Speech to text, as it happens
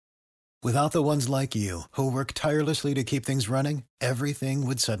Without the ones like you, who work tirelessly to keep things running, everything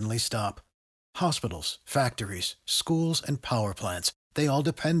would suddenly stop. Hospitals, factories, schools, and power plants, they all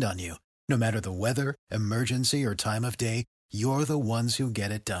depend on you. No matter the weather, emergency, or time of day, you're the ones who get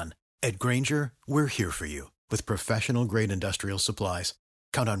it done. At Grainger, we're here for you with professional-grade industrial supplies.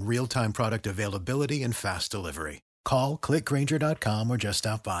 Count on real-time product availability and fast delivery. Call, clickgrainger.com, or just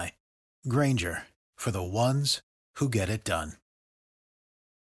stop by. Grainger, for the ones who get it done.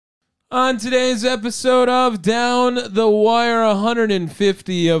 On today's episode of Down the Wire,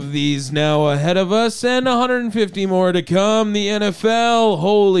 150 of these now ahead of us and 150 more to come. The NFL,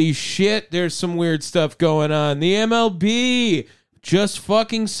 holy shit, there's some weird stuff going on. The MLB, just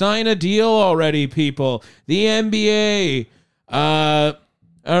fucking sign a deal already, people. The NBA, I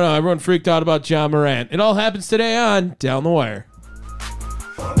don't know, everyone freaked out about Ja Morant. It all happens today on Down the Wire.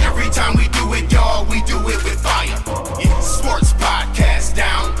 Every time we do it, y'all, we do it with fire. Yeah, sports podcast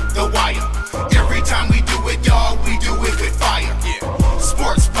Down the Wire. Every time we do it, y'all, we do it with fire. Yeah,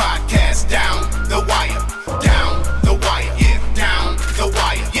 sports podcast Down the Wire. Down the Wire. Yeah, Down the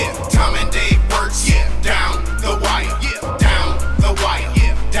Wire. Yeah, Tom and Dave works. Yeah, Down the Wire. Yeah, Down the Wire.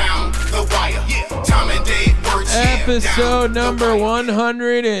 Yeah, Down the Wire. Yeah, Tom and Dave works. Episode number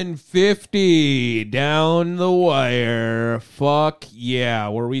 150, Down the Wire. Fuck yeah,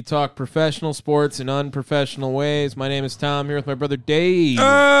 where we talk professional sports in unprofessional ways. My name is Tom, here with my brother Dave.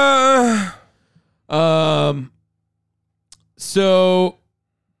 So,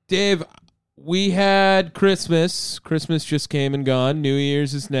 Dave, we had Christmas. Christmas just came and gone. New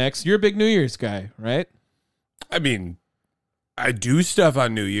Year's is next. You're a big New Year's guy, right? I mean, I do stuff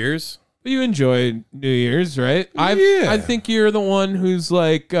on New Year's. You enjoy New Year's, right? I think you're the one who's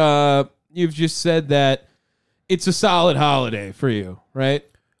like, you've just said that it's a solid holiday for you, right?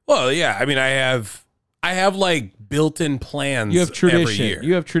 Well, yeah. I mean, I have like built-in plans. You have tradition. Every year.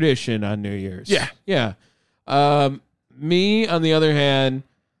 You have tradition on New Year's. Yeah. Yeah. Me, on the other hand,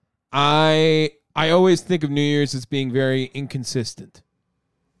 I always think of New Year's as being very inconsistent.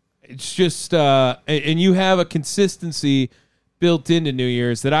 It's just, and you have a consistency built into New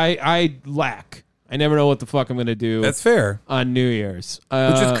Year's that I lack. I never know what the fuck I'm going to do. That's fair. On New Year's.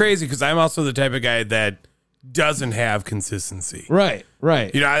 Which is crazy because I'm also the type of guy that doesn't have consistency. Right.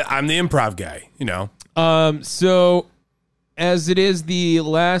 You know, I'm the improv guy, you know. So as it is the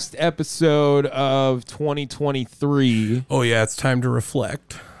last episode of 2023. Oh, yeah, it's time to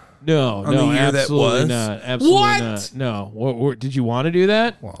reflect. No, on the year that was. Not. Absolutely what? Not. No. What, did you want to do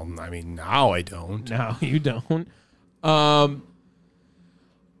that? Well, I mean, now I don't. No, you don't.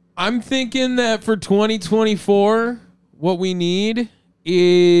 I'm thinking that for 2024, what we need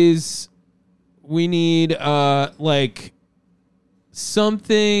is like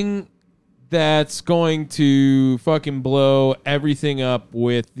something that's going to fucking blow everything up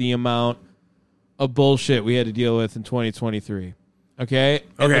with the amount of bullshit we had to deal with in 2023. Okay?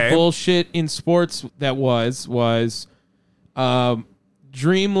 And the bullshit in sports that was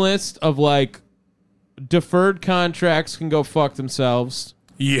dream list of like deferred contracts can go fuck themselves.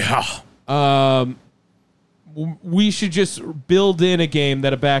 Yeah. We should just build in a game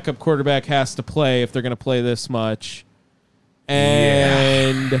that a backup quarterback has to play if they're going to play this much.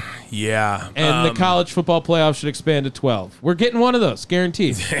 And the college football playoff should expand to 12. We're getting one of those,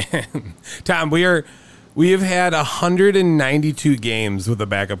 guaranteed. Tom, we have had 192 games with a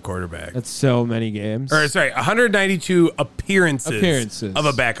backup quarterback. That's so many games. Or sorry, 192 appearances of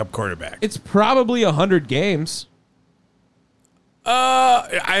a backup quarterback. It's probably 100 games.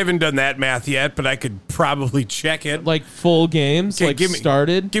 I haven't done that math yet, but I could probably check it. Like full games, like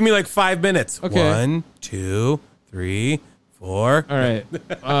started? Give me like 5 minutes. Okay. 1, 2, 3, 4. All right.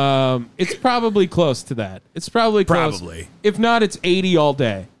 It's probably close to that. It's probably close. Probably. If not, it's 80 all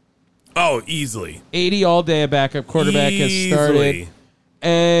day. Oh, easily. 80 all day a backup quarterback has started.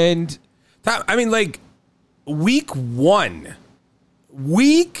 And I mean, like, week one,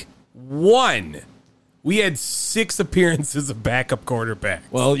 we had 6 appearances of backup quarterbacks.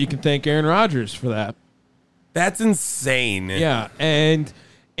 Well, you can thank Aaron Rodgers for that. That's insane. Yeah, and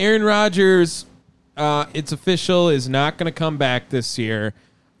Aaron Rodgers, it's official, is not going to come back this year.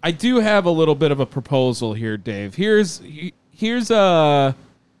 I do have a little bit of a proposal here, Dave. Here's a,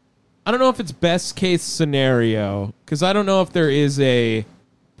 I don't know if it's best case scenario, because I don't know if there is a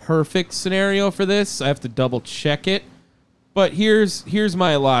perfect scenario for this. I have to double check it. But here's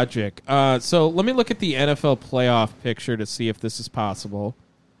my logic. So let me look at the NFL playoff picture to see if this is possible.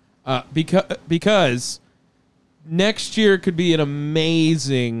 Because next year could be an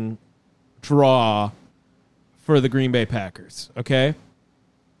amazing draw for the Green Bay Packers. Okay?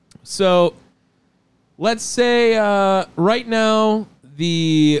 So let's say right now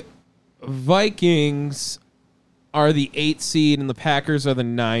the Vikings are the 8 seed and the Packers are the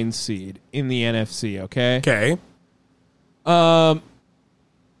 9 seed in the NFC, okay? Okay.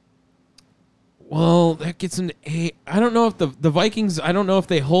 Well, that gets into 8. I don't know if the Vikings, I don't know if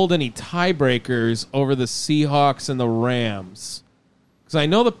they hold any tiebreakers over the Seahawks and the Rams. Because I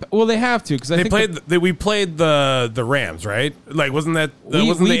know they have to. Because I think we played the Rams, right? Like, wasn't that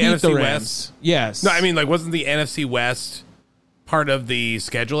wasn't we the beat NFC the Rams. West? Yes. No, I mean, like, wasn't the NFC West part of the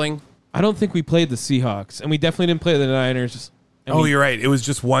scheduling? I don't think we played the Seahawks, and we definitely didn't play the Niners. And Oh, you're right. It was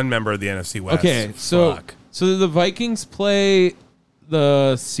just one member of the NFC West. Okay, so Fuck. did the Vikings play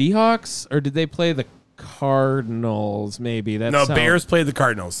the Seahawks, or did they play the Cardinals? Maybe Bears played the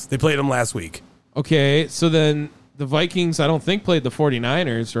Cardinals. They played them last week. Okay, so then the Vikings, I don't think, played the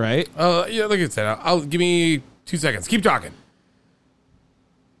 49ers, right? Yeah, like I said, I'll give me 2 seconds. Keep talking.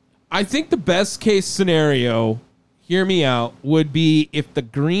 I think the best case scenario, hear me out, would be if the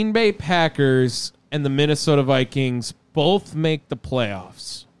Green Bay Packers and the Minnesota Vikings both make the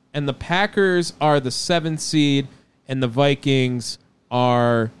playoffs, and the Packers are the 7th seed, and the Vikings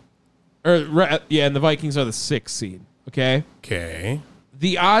are, and the Vikings are the 6th seed. Okay. Okay.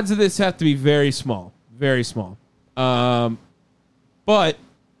 The odds of this have to be very small, very small. But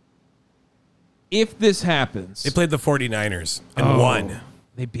if this happens, They played the 49ers and won.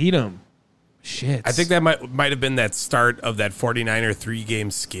 They beat them. Shit. I think that might have been that start of that 49er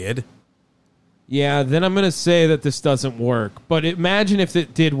 3-game skid. Yeah, then I'm going to say that this doesn't work. But imagine if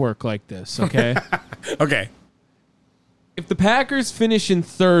it did work like this, okay? Okay. If the Packers finish in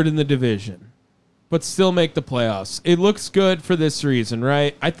 3rd in the division, but still make the playoffs, it looks good for this reason,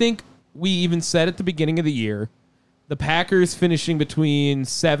 right? I think we even said at the beginning of the year, the Packers finishing between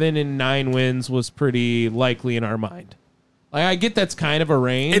 7 and 9 wins was pretty likely in our mind. Like, I get that's kind of a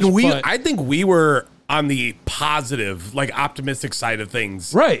range. And but I think we were on the positive, like optimistic side of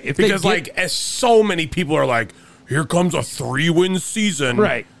things. Right. Because as so many people are like, here comes a 3-win season.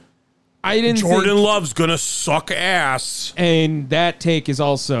 Right. I didn't Jordan think, Love's going to suck ass. and that take is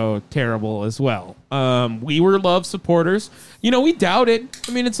also terrible as well. We were Love supporters. We doubted.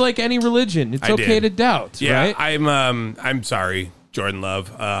 I mean, it's like any religion. It's okay to doubt, Yeah, right? I'm sorry, Jordan Love.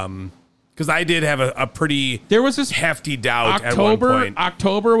 Because I did have a pretty There was this hefty doubt at one point.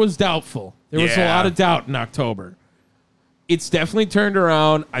 October was doubtful. There was a Yeah. lot of doubt in October. It's definitely turned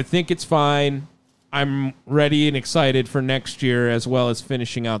around. I think it's fine. I'm ready and excited for next year as well as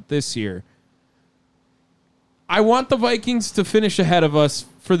finishing out this year. I want the Vikings to finish ahead of us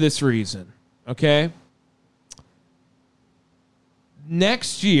for this reason, okay?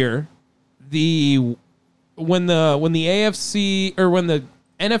 Next year, when the AFC or when the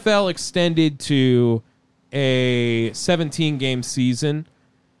NFL extended to a 17-game season,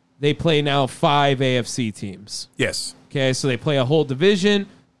 they play now 5 AFC teams. Yes. Okay, so they play a whole division,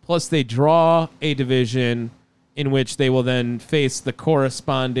 plus they draw a division in which they will then face the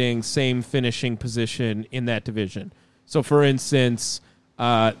corresponding same finishing position in that division. So, for instance,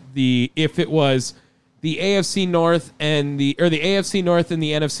 if it was the AFC North and the AFC North and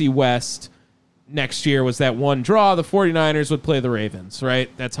the NFC West next year was that one draw, the 49ers would play the Ravens, right?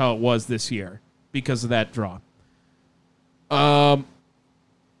 That's how it was this year because of that draw.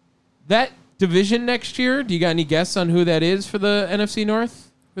 That division next year, do you got any guess on who that is for the NFC North?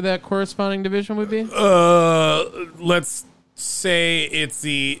 Who that corresponding division would be? Let's say it's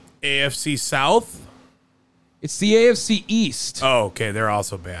the AFC South. It's the AFC East. Oh, okay. They're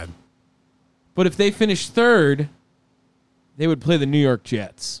also bad. But if they finish 3rd, they would play the New York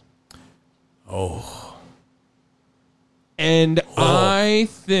Jets. Oh. And I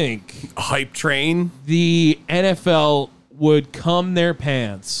think Hype train. the NFL would cum their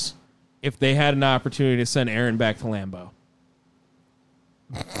pants if they had an opportunity to send Aaron back to Lambeau.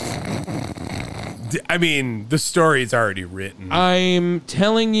 I mean, the story's already written. I'm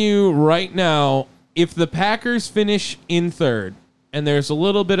telling you right now, if the Packers finish in 3rd and there's a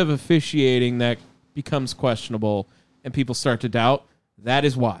little bit of officiating that becomes questionable and people start to doubt, that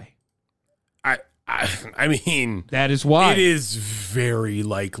is why. I mean, That is why. it is very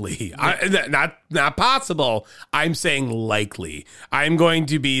likely. Not possible. I'm saying likely. I'm going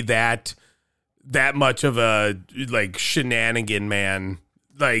to be that much of a shenanigan man.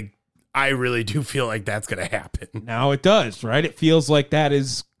 Like, I really do feel like that's going to happen. Now it does, right? It feels like that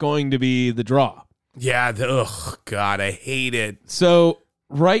is going to be the draw. Yeah. God, I hate it. So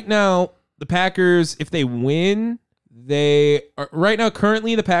right now, the Packers, if they win,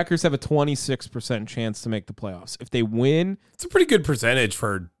 currently the Packers have a 26% chance to make the playoffs. If they win, It's a pretty good percentage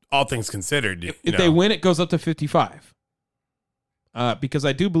for all things considered. if they win, it goes up to 55. because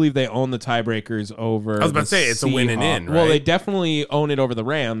I do believe they own the tiebreakers over. I was about to say, it's a win and in, right? Well, they definitely own it over the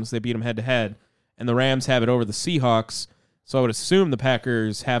Rams. They beat them head-to-head, and the Rams have it over the Seahawks, so I would assume the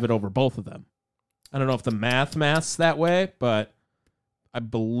Packers have it over both of them. I don't know if the math's that way, but I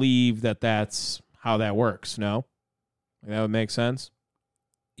believe that that's how that works, no? That would make sense?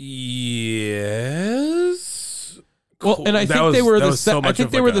 Yes. Well, and I think they were the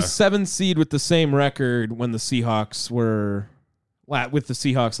 7th seed with the same record when the Seahawks were with the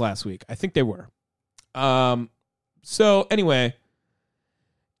Seahawks last week. I think they were. So anyway,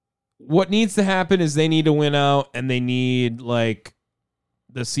 what needs to happen is they need to win out, and they need like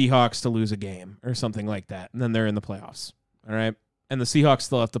the Seahawks to lose a game or something like that, and then they're in the playoffs. All right. And the Seahawks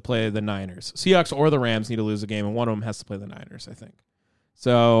still have to play the Niners. Seahawks or the Rams need to lose a game, and one of them has to play the Niners, I think.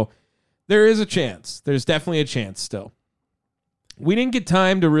 So there is a chance. There's definitely a chance still. We didn't get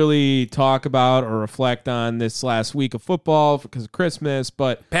time to really talk about or reflect on this last week of football because of Christmas,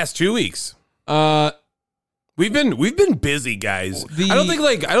 but past 2 weeks. We've been busy, guys. I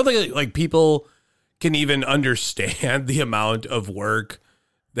don't think people can even understand the amount of work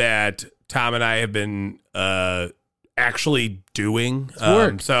that Tom and I have been actually doing.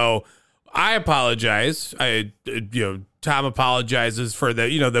 So I apologize. Tom apologizes for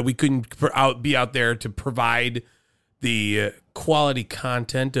that we couldn't be out there to provide the quality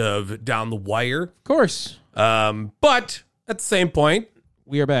content of Down the Wire. Of course. But at the same point,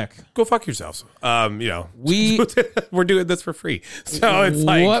 we are back. Go fuck yourselves. We're doing this for free. So it's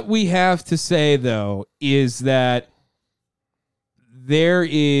like, what we have to say though is that there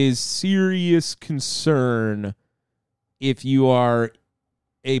is serious concern if you are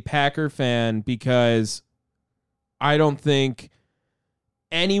a Packer fan, because I don't think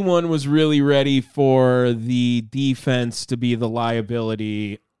anyone was really ready for the defense to be the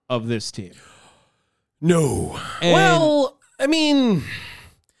liability of this team. No. Well, I mean,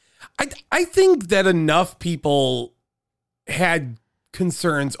 I think that enough people had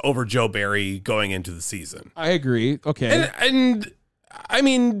concerns over Joe Barry going into the season. I agree. Okay. And I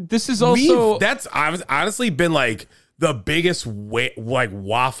mean, this is also that's honestly been like the biggest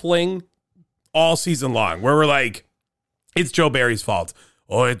waffling all season long, where we're like, it's Joe Barry's fault.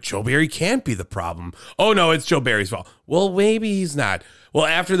 Oh, Joe Barry can't be the problem. Oh no, it's Joe Barry's fault. Well, maybe he's not. Well,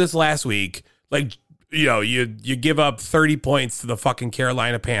 after this last week, you give up 30 points to the fucking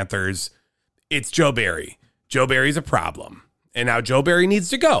Carolina Panthers. It's Joe Barry. Joe Barry's a problem. And now Joe Barry needs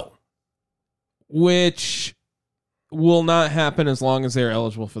to go. Which will not happen as long as they're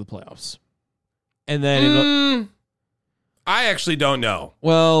eligible for the playoffs. And then I actually don't know.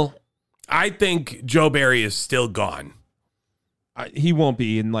 Well, I think Joe Barry is still gone. He won't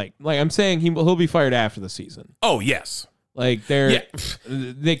be in like I'm saying he'll be fired after the season. Oh, yes. Like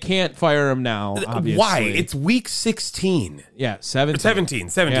they can't fire him now, obviously. Why? It's week 16. Yeah, 17.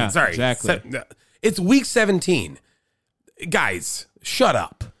 Yeah, sorry. Exactly. It's week 17. Guys, shut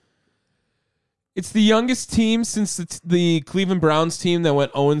up. It's the youngest team since the Cleveland Browns team that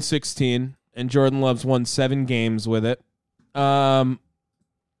went 0-16, and Jordan Love's won 7 games with it. Jordan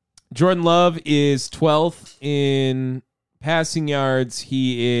Love is 12th in passing yards.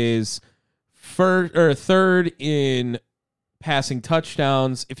 He is third in passing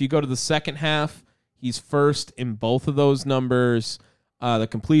touchdowns. If you go to the second half, he's first in both of those numbers. The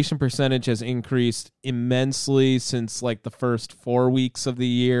completion percentage has increased immensely since like the first 4 weeks of the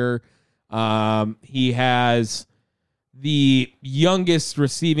year. He has the youngest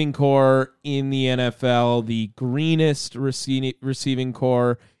receiving core in the NFL, the greenest receiving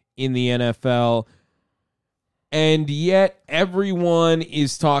core in the NFL. And yet everyone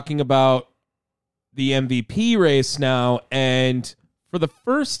is talking about the MVP race now. And for the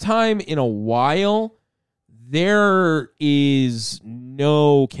first time in a while, there is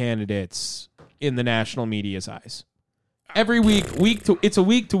no candidates in the national media's eyes. Every it's a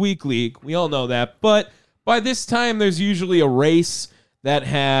week-to-week league. We all know that. But by this time, there's usually a race that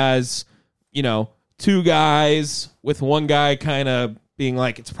has, 2 guys with one guy kind of being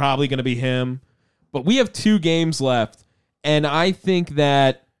like, it's probably going to be him. But we have 2 games left, and I think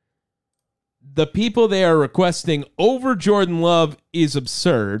that the people they are requesting over Jordan Love is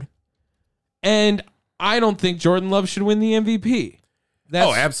absurd, and I don't think Jordan Love should win the MVP.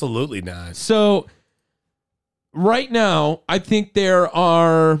 Absolutely not. So right now, I think there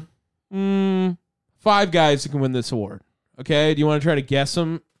are 5 guys who can win this award. Okay, do you want to try to guess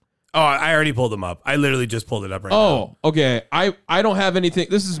them? Oh, I already pulled them up. I literally just pulled it up right now. Oh, okay. I don't have anything.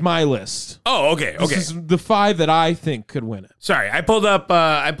 This is my list. Oh, okay. This is the 5 that I think could win it. Sorry, I pulled up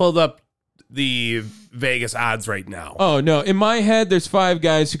the Vegas odds right now. Oh no! In my head, there's 5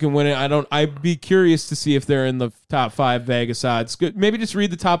 guys who can win it. I'd be curious to see if they're in the top 5 Vegas odds. Good. Maybe just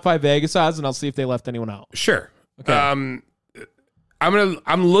read the top 5 Vegas odds, and I'll see if they left anyone out. Sure. Okay.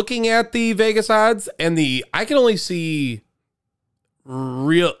 I'm looking at the Vegas odds, and I can only see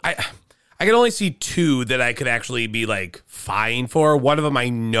I can only see 2 that I could actually be like fine for. One of them I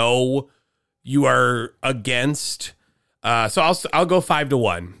know you are against. So I'll go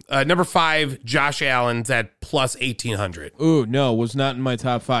 5-1. Number 5, Josh Allen's at plus 1,800. Ooh, no, was not in my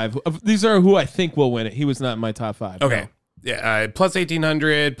top 5. These are who I think will win it. He was not in my top 5. Okay. No. Yeah, plus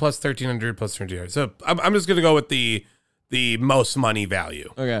 1,800, plus 1,300, plus 1,300. So I'm just gonna go with the most money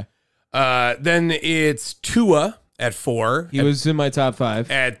value. Okay. Then it's Tua at 4. He was in my top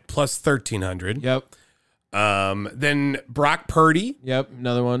 5. At plus 1,300. Yep. Then Brock Purdy. Yep.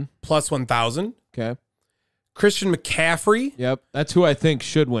 Another one. Plus 1,000. Okay. Christian McCaffrey. Yep. That's who I think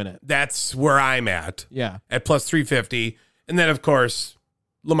should win it. That's where I'm at. Yeah. At plus 350. And then, of course,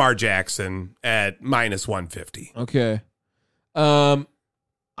 Lamar Jackson at minus 150. Okay. I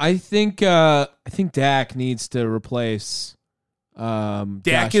think Dak needs to replace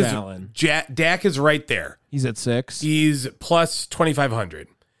Josh Allen. Dak is right there. He's at 6. He's plus 2,500.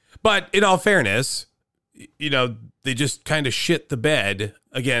 But in all fairness, they just kind of shit the bed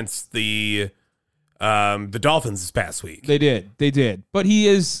against the Dolphins this past week. They did. But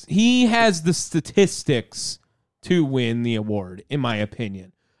he has the statistics to win the award, in my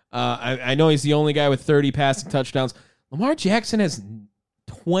opinion. I know he's the only guy with 30 passing touchdowns. Lamar Jackson has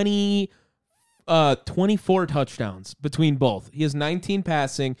 24 touchdowns between both. He has 19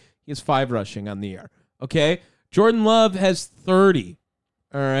 passing. He has 5 rushing on the year. Okay? Jordan Love has 30.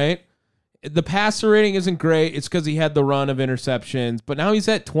 All right? The passer rating isn't great. It's because he had the run of interceptions. But now he's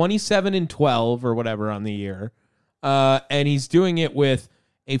at 27-12 or whatever on the year. And he's doing it with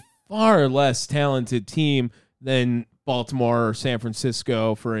a far less talented team than Baltimore or San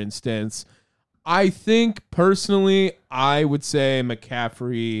Francisco, for instance. I think, personally, I would say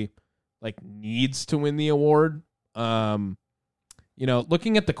McCaffrey needs to win the award. Looking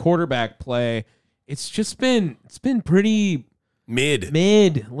at the quarterback play, it's been pretty mid.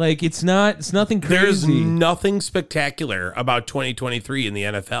 It's nothing crazy. There's nothing spectacular about 2023 in the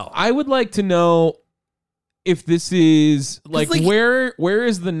NFL. I would like to know if this is where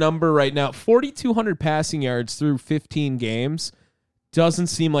is the number right now? 4,200 passing yards through 15 games doesn't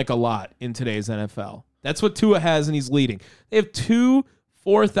seem like a lot in today's NFL. That's what Tua has, and he's leading. They have 2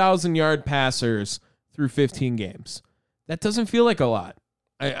 4,000-yard passers through 15 games. That doesn't feel like a lot.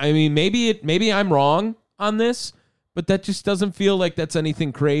 I mean, maybe I'm wrong on this, but that just doesn't feel like that's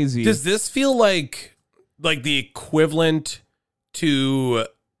anything crazy. Does this feel like the equivalent to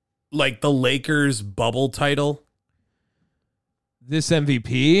the Lakers bubble title? This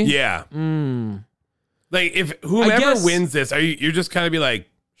MVP? Yeah. If whoever wins this, you're just kind of be like,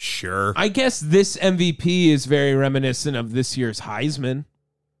 sure. I guess this MVP is very reminiscent of this year's Heisman.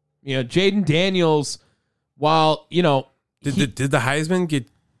 Jaden Daniels, while, Did the Heisman get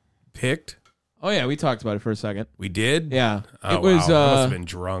picked? Oh, yeah, we talked about it for a second. We did? Yeah. Oh, it was, wow. I must have been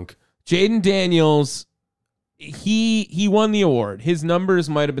drunk. Jaden Daniels, he won the award. His numbers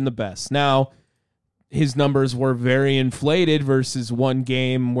might have been the best. Now, his numbers were very inflated versus one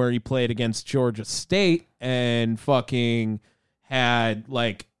game where he played against Georgia State and fucking had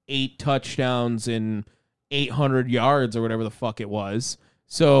 8 touchdowns and 800 yards or whatever the fuck it was.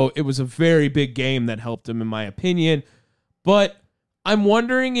 So it was a very big game that helped him, in my opinion. But I'm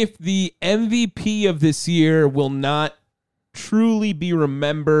wondering if the MVP of this year will not truly be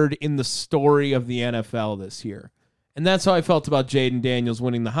remembered in the story of the NFL this year. And that's how I felt about Jaden Daniels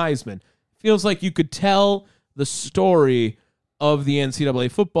winning the Heisman. Feels like you could tell the story of the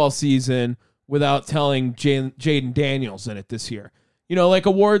NCAA football season without telling Jaden Daniels in it this year.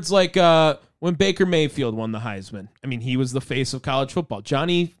 Awards like when Baker Mayfield won the Heisman. I mean, he was the face of college football.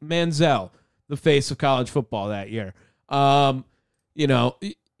 Johnny Manziel, the face of college football that year.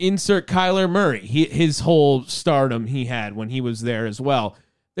 Insert Kyler Murray. His whole stardom he had when he was there as well.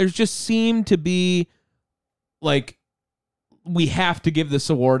 There's just seemed to be we have to give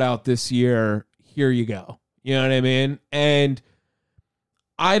this award out this year. Here you go. You know what I mean? And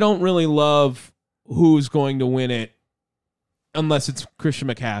I don't really love who's going to win it unless it's Christian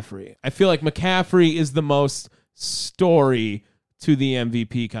McCaffrey. I feel like McCaffrey is the most story to the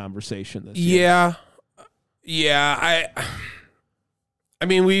MVP conversation this year. Yeah. I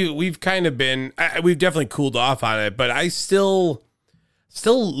mean, we've kind of been, we've definitely cooled off on it, but I still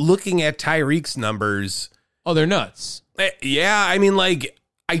looking at Tyreek's numbers. Oh, they're nuts. Yeah, I mean,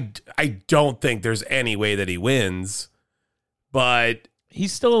 I don't think there's any way that he wins, but he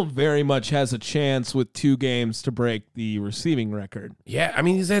still very much has a chance with 2 games to break the receiving record. Yeah, I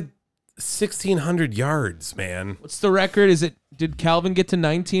mean, he's at 1,600 yards, man. What's the record? Did Calvin get to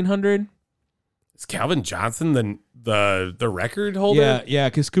 1,900? Is Calvin Johnson the record holder? Yeah,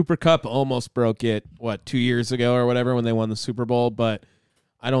 because Cooper Kupp almost broke it, 2 years ago or whatever when they won the Super Bowl, but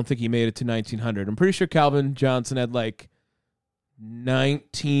I don't think he made it to 1,900. I'm pretty sure Calvin Johnson had like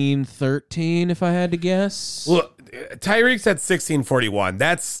 1913, if I had to guess. Well, Tyreek's at 1,641.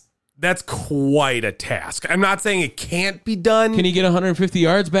 That's quite a task. I'm not saying it can't be done. Can he get 150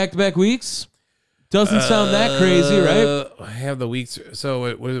 yards back-to-back weeks? Doesn't sound that crazy, right? I have the weeks.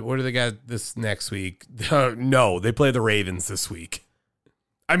 So what do they got this next week? No, they play the Ravens this week.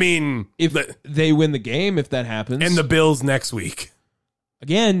 I mean, If they win the game, if that happens. and the Bills next week.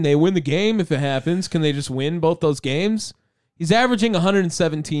 Again, they win the game if it happens. Can they just win both those games? He's averaging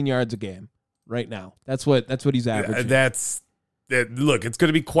 117 yards a game right now. That's what he's averaging. Look, it's going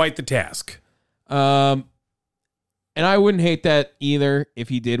to be quite the task. And I wouldn't hate that either if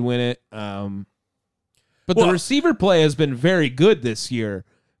he did win it. But the receiver play has been very good this year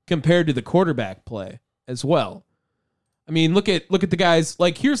compared to the quarterback play as well. I mean, look at the guys.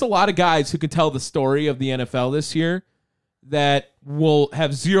 Like, here's a lot of guys who can tell the story of the NFL this year that will have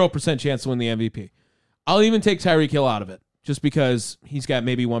 0% chance to win the MVP. I'll even take Tyreek Hill out of it just because he's got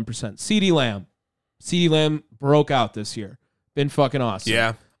maybe 1%. CeeDee Lamb. CeeDee Lamb broke out this year. Been fucking awesome.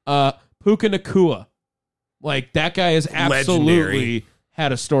 Yeah. Puka Nacua. Like, that guy has absolutely Legendary.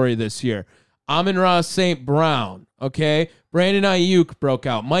 had a story this year. Amon-Ra St. Brown, okay? Brandon Ayuk broke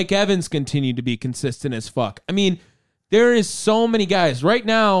out. Mike Evans continued to be consistent as fuck. I mean, there is so many guys. Right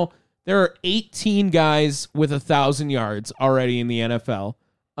now, there are 18 guys with 1,000 yards already in the NFL.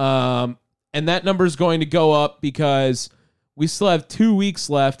 And that number is going to go up because we still have 2 weeks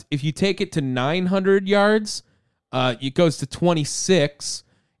left. If you take it to 900 yards, it goes to 26.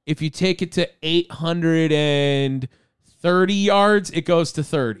 If you take it to 830 yards, it goes to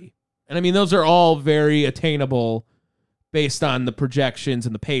 30. And I mean, those are all very attainable based on the projections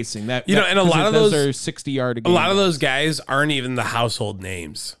and the pacing. And a lot of those are 60-yard a A game. lot of those guys aren't even the household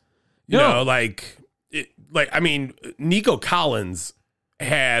names. You No. know, Nico Collins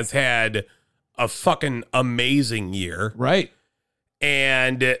has had a fucking amazing year. Right.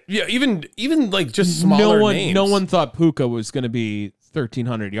 And even like just smaller names. No one thought Puka was going to be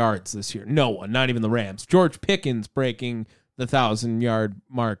 1,300 yards this year. No one, not even the Rams. George Pickens breaking the 1,000-yard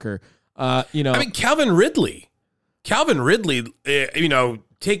marker. I mean, Calvin Ridley,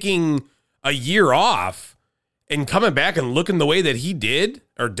 taking a year off and coming back and looking the way that he did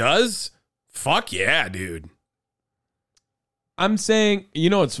or does. Fuck yeah, dude. I'm saying,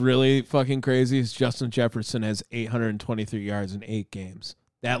 what's really fucking crazy is Justin Jefferson has 823 yards in 8 games.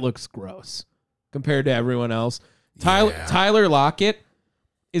 That looks gross compared to everyone else. Tyler Lockett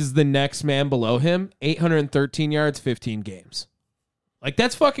is the next man below him, 813 yards, 15 games. Like,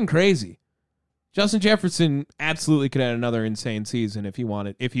 that's fucking crazy. Justin Jefferson absolutely could have another insane season if he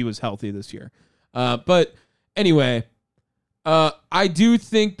was healthy this year. But anyway, I do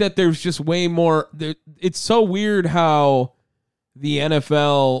think that there's just way more. It's so weird how the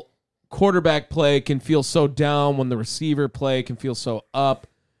NFL quarterback play can feel so down when the receiver play can feel so up.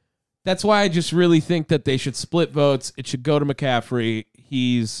 That's why I just really think that they should split votes. It should go to McCaffrey.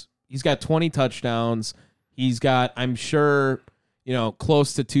 He's got 20 touchdowns. He's got, I'm sure,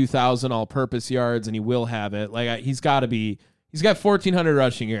 close to 2,000 all-purpose yards, and he will have it. Like, he's got 1,400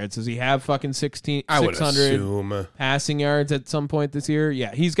 rushing yards. Does he have fucking 600 passing yards at some point this year?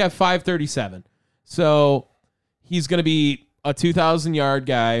 Yeah, he's got 537. So he's going to be a 2,000-yard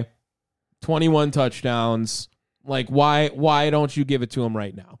guy, 21 touchdowns. Like, why don't you give it to him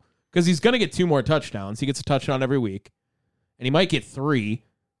right now? Because he's going to get 2 more touchdowns. He gets a touchdown every week, and he might get 3,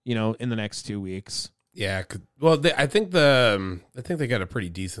 in the next 2 weeks. Yeah, well, I think they got a pretty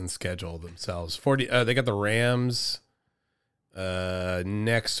decent schedule themselves. They got the Rams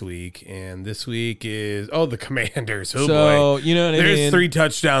next week, and this week is the Commanders. Oh so, boy, you know what I mean? There's 3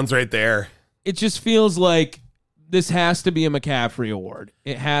 touchdowns right there. It just feels like this has to be a McCaffrey award.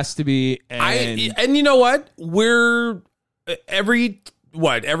 It has to be. And you know what? We're every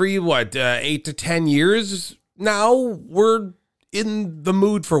 8 to 10 years now, we're in the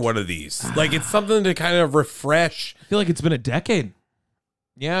mood for one of these. Like, it's something to kind of refresh. I feel like it's been a decade.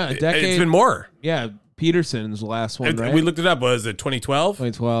 Yeah, a decade. It's been more. Yeah, Peterson's the last one, right? We looked it up. Was it 2012?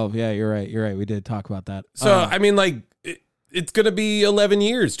 2012. Yeah, you're right. We did talk about that. So, I mean, like, it's going to be 11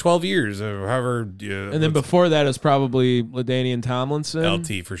 years, 12 years, or however. And then before that is probably LaDainian Tomlinson.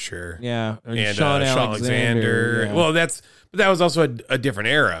 LT for sure. Yeah. And Sean Alexander. Well, that was also a different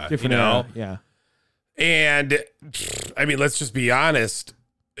era. Era, yeah. And I mean, let's just be honest.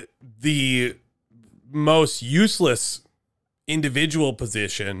 The most useless individual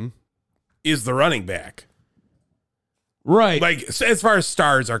position is the running back. Right. Like, as far as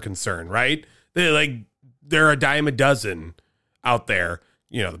stars are concerned, right? There are a dime a dozen out there.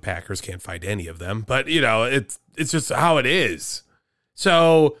 You know, the Packers can't find any of them, but you know, it's just how it is.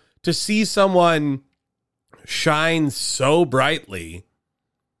 So to see someone shine so brightly,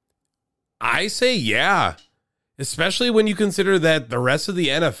 I say, yeah, especially when you consider that the rest of the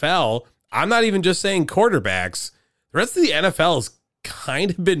NFL, I'm not even just saying quarterbacks, the rest of the NFL has kind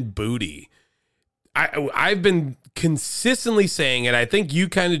of been booty. I've been consistently saying it. I think you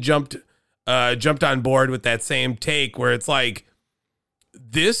kind of jumped on board with that same take where it's like,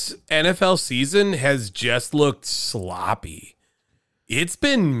 this NFL season has just looked sloppy. It's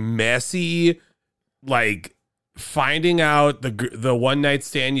been messy. Like, finding out the one night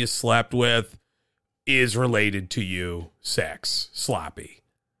stand you slept with is related to you, sex, sloppy.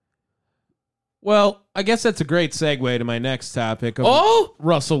 Well, I guess that's a great segue to my next topic of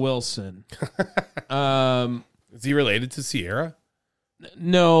Russell Wilson. Is he related to Sierra?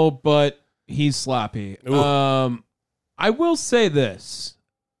 No, but he's sloppy. I will say this.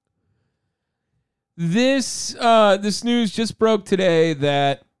 This news just broke today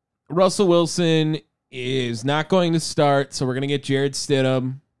that Russell Wilson is not going to start, so we're going to get Jared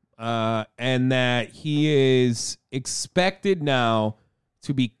Stidham, and that he is expected now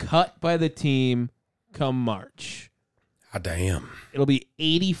to be cut by the team come March. Ah, damn. It'll be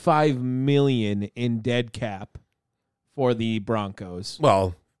 $85 million in dead cap for the Broncos.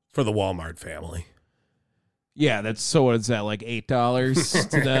 Well, for the Walmart family. Yeah, what is that, like $8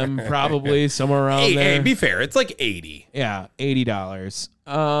 to them? Probably somewhere around there. Hey, be fair, it's like 80. Yeah,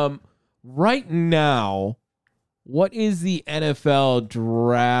 $80. Right now, what is the NFL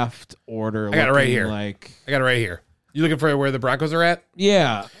draft order? I got it right looking here. Like, I got it right here. You looking for where the Broncos are at?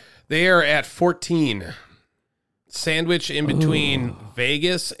 yeah, They are at 14. Sandwich in between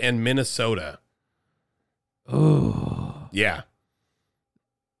Vegas and Minnesota. oh, Yeah.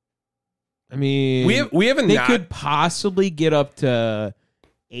 I mean, We haven't. they could possibly get up to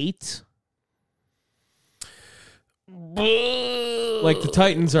 8. Like, the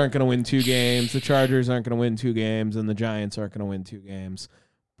Titans aren't going to win 2 games, the Chargers aren't going to win 2 games, and the Giants aren't going to win 2 games.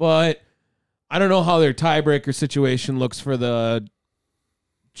 But I don't know how their tiebreaker situation looks for the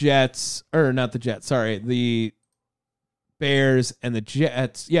Jets, or not the Jets, sorry, the Bears and the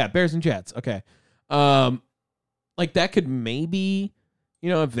Jets. Yeah, Bears and Jets. Okay. Like, that could maybe, you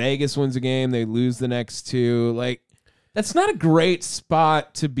know, if Vegas wins a game, they lose the next 2. Like, that's not a great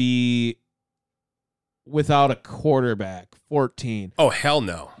spot to be without a quarterback. 14. Oh, hell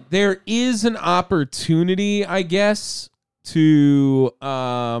no. There is an opportunity, I guess, to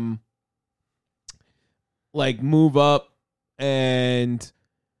like move up and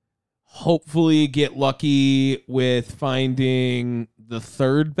hopefully get lucky with finding the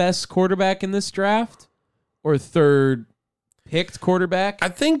third best quarterback in this draft or third picked quarterback. I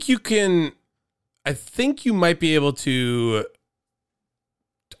think you might be able to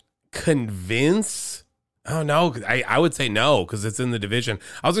convince. Oh, no. I would say no because it's in the division.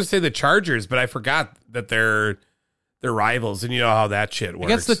 I was going to say the Chargers, but I forgot that they're rivals, and you know how that shit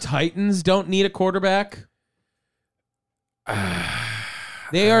works. I guess the Titans don't need a quarterback.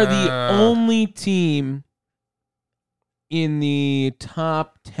 They are the only team in the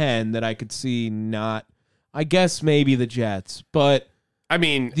top 10 that I could see not. I guess maybe the Jets, but I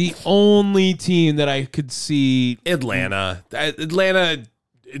mean, the only team that I could see. Atlanta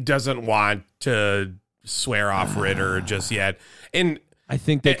doesn't want to swear off Ritter just yet. And I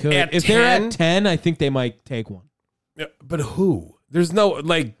think they could. at If 10, they're at 10, I think they might take one. but who? There's no,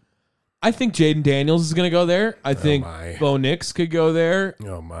 like, I think Jaden Daniels is going to go there. I think my. Bo Nix could go there.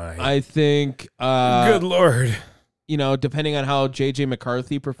 oh my. I think, Good Lord. you know, depending on how J.J.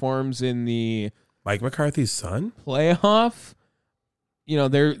 McCarthy performs in the Mike McCarthy's son? playoff, you know,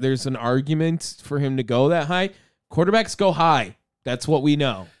 there's an argument for him to go that high. Quarterbacks go high. That's what we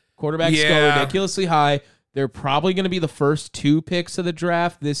know. Quarterbacks go Yeah. ridiculously high. They're probably going to be the first 2 picks of the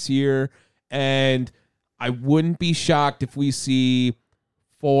draft this year, and I wouldn't be shocked if we see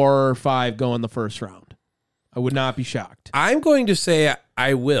 4 or 5 go in the first round. I would not be shocked. I'm going to say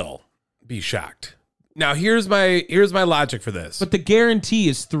I will be shocked. Now, here's my logic for this. But the guarantee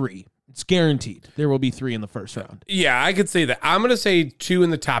is 3. It's guaranteed. There will be 3 in the first round. Yeah, I could say that. I'm going to say 2 in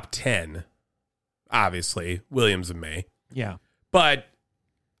the top 10. Obviously, Williams and May. Yeah. But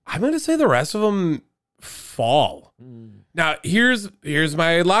I'm going to say the rest of them fall. Now, here's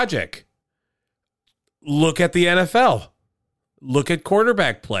my logic. Look at the NFL. Look at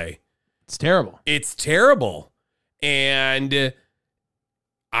quarterback play. It's terrible. It's terrible. And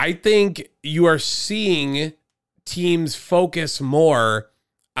I think you are seeing teams focus more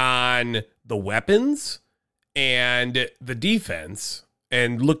on the weapons and the defense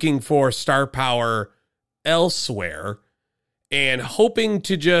and looking for star power elsewhere and hoping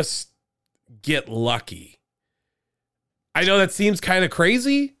to just get lucky. I know that seems kind of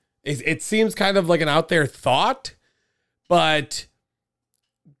crazy. It seems kind of like an out there thought, but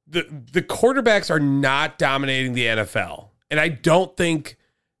the quarterbacks are not dominating the NFL. And I don't think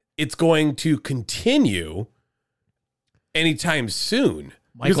it's going to continue anytime soon.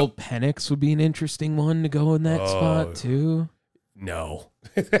 Michael Penix would be an interesting one to go in that spot too. No.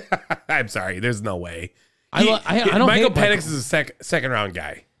 I'm sorry. There's no way. I don't Michael hate Penix is a second round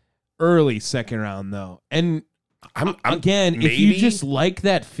guy. Early second round though. And again, maybe, if you just like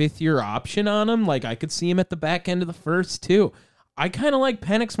that 5th-year option on him, like I could see him at the back end of the first too. I kind of like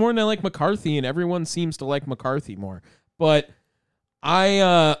Penix more than I like McCarthy, and everyone seems to like McCarthy more. But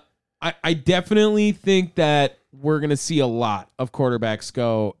I definitely think that we're going to see a lot of quarterbacks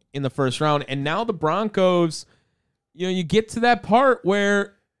go in the first round. And now the Broncos, you get to that part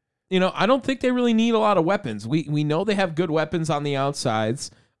where, I don't think they really need a lot of weapons. We know they have good weapons on the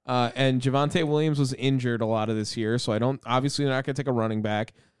outsides. And Javonte Williams was injured a lot of this year, so obviously they're not going to take a running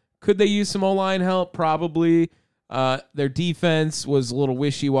back. Could they use some O-line help? Probably. Their defense was a little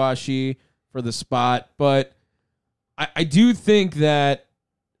wishy-washy for the spot, but I do think that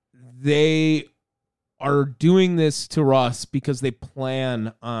they are doing this to Russ because they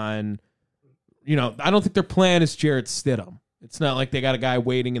plan on, I don't think their plan is Jarrett Stidham. It's not like they got a guy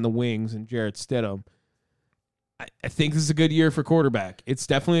waiting in the wings and Jarrett Stidham. I think this is a good year for quarterback. It's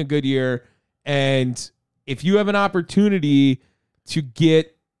definitely a good year. And if you have an opportunity to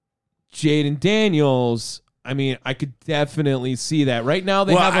get Jaden Daniels, I mean, I could definitely see that. Right now,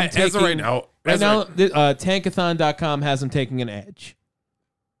 they have him taking... As of right now... Tankathon.com has him taking an edge.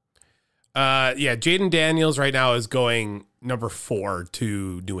 Jaden Daniels right now is going number 4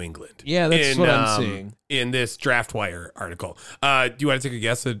 to New England. Yeah, that's what I'm seeing. In this Draft Wire article. Do you want to take a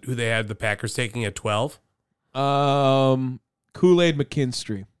guess at who they had the Packers taking at 12? Kool-Aid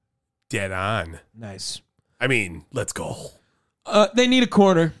McKinstry. Dead on. Nice. I mean, let's go. They need a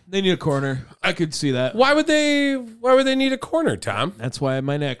corner. I could see that. Why would they need a corner, Tom? That's why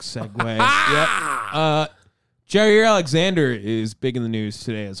my next segue. Yep. Jair Alexander is big in the news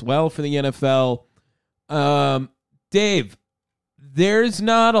today as well for the NFL. Dave, there's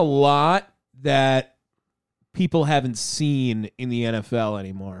not a lot that people haven't seen in the NFL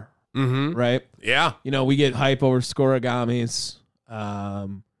anymore. Mm-hmm. Right? Yeah. We get hype over scorigamis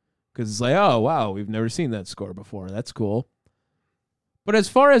because it's like, oh, wow, we've never seen that score before. That's cool. But as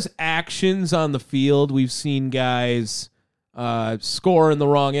far as actions on the field, we've seen guys score in the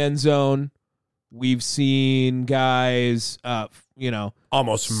wrong end zone. We've seen guys,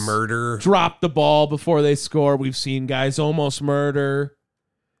 almost murder. Drop the ball before they score. We've seen guys almost murder.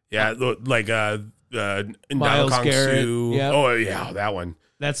 Yeah, like Myles Garrett. Yep. Oh, yeah, that one.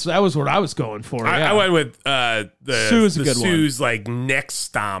 That was what I was going for. I went with the Sue's a good Sue's one. like neck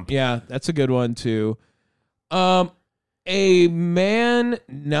stomp. Yeah, that's a good one too. A man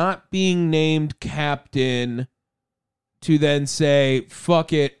not being named captain to then say,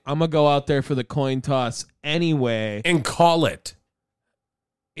 fuck it, I'm going to go out there for the coin toss anyway. And call it.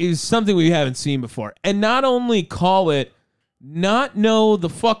 Is something we haven't seen before. And not only call it, not know the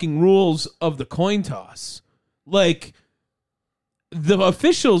fucking rules of the coin toss. Like, the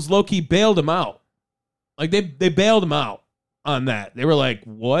officials low-key bailed him out. Like, they bailed him out on that. They were like,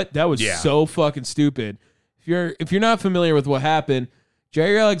 what? That was so fucking stupid. If you're not familiar with what happened,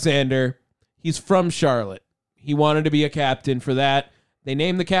 Jair Alexander, he's from Charlotte. He wanted to be a captain for that. They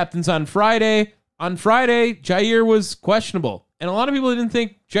named the captains on Friday. On Friday, Jair was questionable. And a lot of people didn't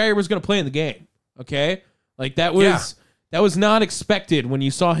think Jair was going to play in the game. Okay? Like, that was not expected when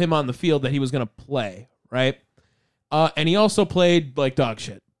you saw him on the field that he was going to play, right? And he also played like dog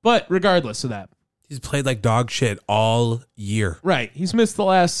shit. But regardless of that. He's played like dog shit all year. Right. He's missed the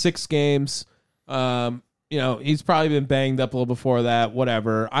last 6 games. He's probably been banged up a little before that,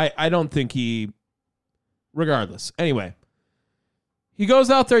 whatever. I don't think regardless. Anyway, he goes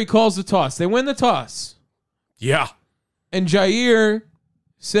out there, he calls the toss. They win the toss. Yeah. And Jair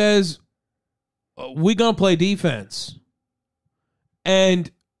says, we going to play defense.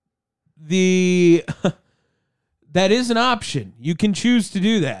 And that is an option. You can choose to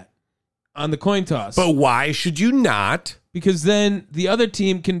do that on the coin toss. But why should you not? Because then the other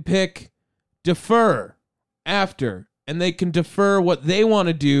team can pick defer after, and they can defer what they want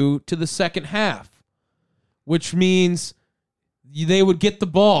to do to the second half, which means they would get the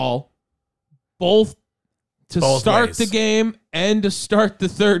ball both to Both start ways. the game and to start the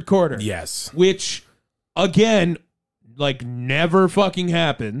third quarter. Yes. Which, again, like never fucking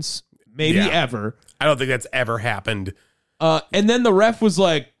happens. Maybe Yeah. ever. I don't think that's ever happened. And then the ref was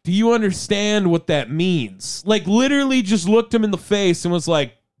like, do you understand what that means? Like, literally just looked him in the face and was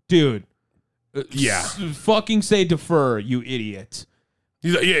like, dude, Yeah. fucking say defer, you idiot.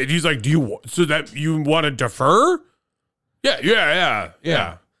 He's like, do you so that you want to defer? Yeah.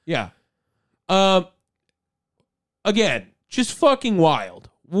 Yeah. Again, just fucking wild.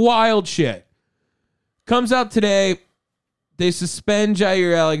 Wild shit. Comes out today. They suspend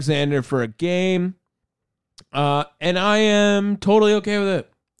Jair Alexander for a game. And I am totally okay with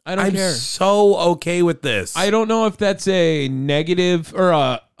it. I don't I'm care. so okay with this. I don't know if that's a negative or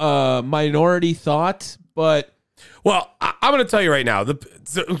a minority thought, but Well, I'm going to tell you right now.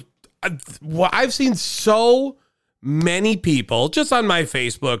 I've seen so many people just on my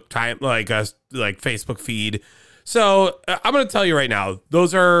Facebook Facebook feed. So I'm going to tell you right now.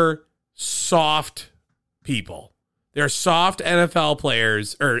 Those are soft people. They're soft NFL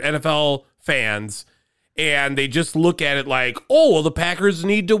players or NFL fans. And they just look at it like, oh, well, the Packers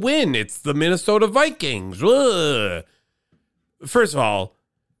need to win. It's the Minnesota Vikings. Ugh. First of all,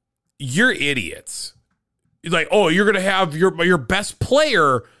 you're idiots. Like, oh, you're going to have your best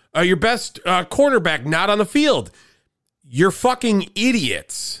player, your best cornerback not on the field. You're fucking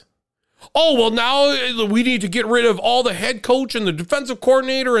idiots. Oh, well, now we need to get rid of all the head coach and the defensive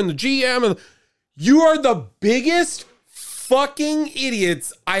coordinator and the GM. You are the biggest fucking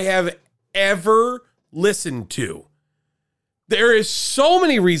idiots I have ever listened to. There is so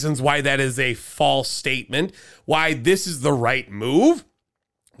many reasons why that is a false statement, why this is the right move.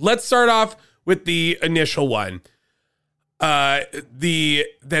 Let's start off with the initial one. That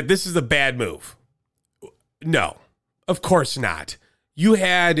this is a bad move. No, of course not. You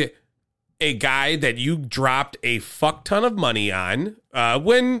had a guy that you dropped a fuck ton of money on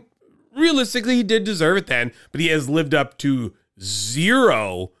when realistically he did deserve it then, but he has lived up to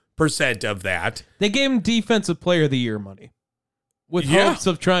 0% of that. they gave him Defensive Player of the Year money with hopes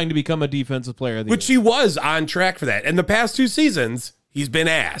of trying to become a Defensive Player of the Which Year. he was on track for that. And the past 2 seasons, he's been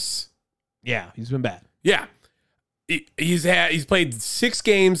ass. Yeah, he's been bad. Yeah. He's played 6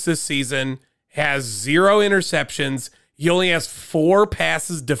 games this season, has 0 interceptions. He only has 4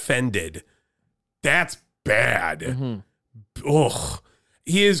 passes defended. That's bad. Ugh.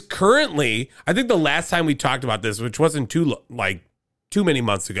 He is currently, I think the last time we talked about this, which wasn't too many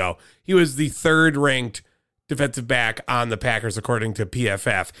months ago, he was the 3rd ranked defensive back on the Packers according to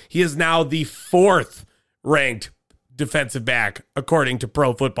PFF. He is now the 4th ranked defensive back according to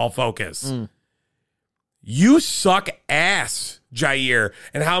Pro Football Focus. You suck ass, Jair.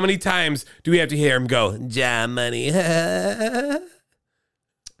 And how many times do we have to hear him go, Ja money?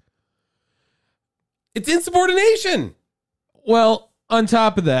 It's insubordination. Well, on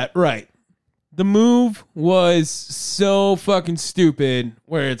top of that, right. The move was so fucking stupid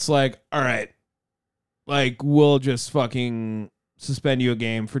where it's like, all right, like we'll just fucking suspend you a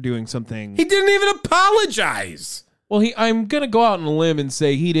game for doing something. He didn't even apologize. Well, I'm going to go out on a limb and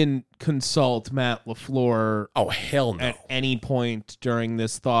say he didn't consult Matt LaFleur Oh, hell no. at any point during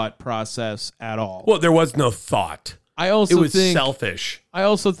this thought process at all. Well, there was no thought. I also It was think selfish. I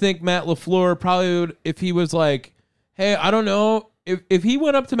also think Matt LaFleur probably would, if he was like, hey, I don't know, if he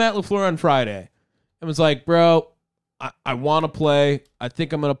went up to Matt LaFleur on Friday and was like, bro, I want to play. I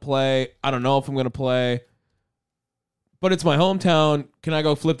think I'm going to play. I don't know if I'm going to play. But it's my hometown. Can I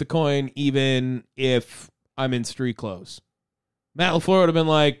go flip the coin even if I'm in street clothes? Matt LaFleur would have been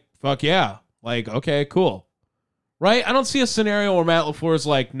like, fuck yeah. Like, okay, cool. Right? I don't see a scenario where Matt LaFleur is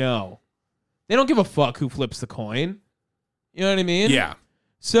like, no. They don't give a fuck who flips the coin. You know what I mean? Yeah.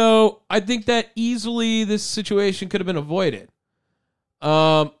 So I think that easily this situation could have been avoided.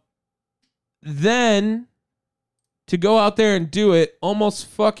 Then to go out there and do it, almost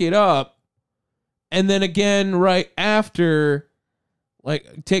fuck it up, and then again right after,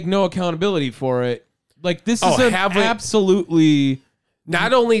 like, take no accountability for it. Like, this is absolutely.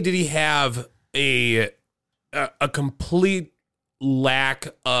 Not only did he have a complete lack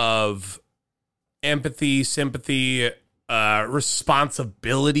of empathy, sympathy,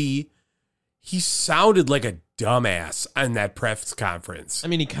 responsibility, he sounded like a dumbass on that press conference. I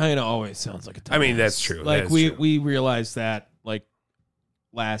mean, he kind of always sounds like a dumbass. I mean, that's true. Like, That is true. we realized that, like,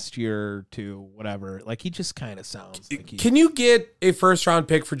 last year to whatever. Like, he just kind of sounds like he... Can you get a first round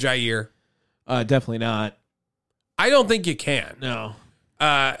pick for Jair? Definitely not. I don't think you can. No.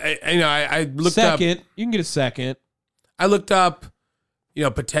 I looked Second. up. You can get a second. I looked up,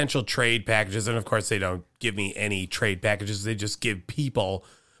 potential trade packages, and of course they don't give me any trade packages. They just give people.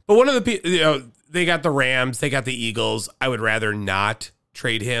 But one of the people, they got the Rams, they got the Eagles. I would rather not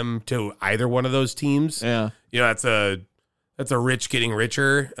trade him to either one of those teams. Yeah. That's a rich getting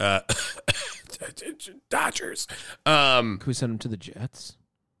richer. Dodgers. Can we send him to the Jets?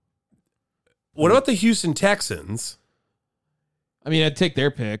 What about the Houston Texans? I mean, I'd take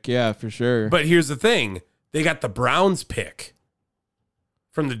their pick. Yeah, for sure. But here's the thing. They got the Browns pick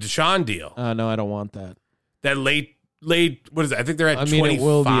from the Deshaun deal. No, I don't want that. That late, what is it? I think they're at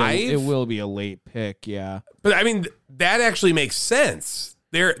 25. It will be a late pick, yeah. But I mean, that actually makes sense.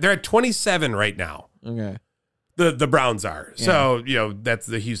 They're at 27 right now. Okay. The Browns are. Yeah. So, that's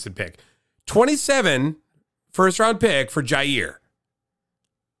the Houston pick. 27 first round pick for Jair.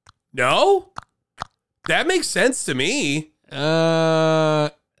 No? That makes sense to me. I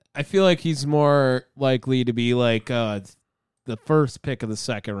feel like he's more likely to be like the first pick of the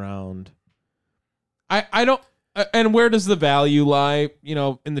second round. I don't. And where does the value lie?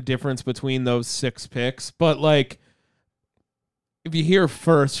 In the difference between those 6 picks. But like, if you hear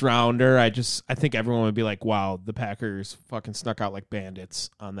first rounder, I think everyone would be like, "Wow, the Packers fucking snuck out like bandits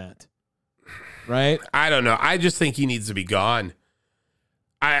on that." Right? I don't know. I just think he needs to be gone.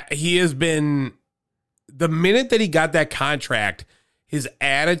 He has been, the minute that he got that contract, his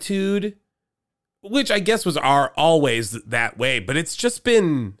attitude, which I guess was always that way, but it's just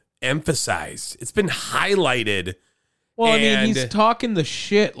been emphasized. It's been highlighted. Well, I mean, he's talking the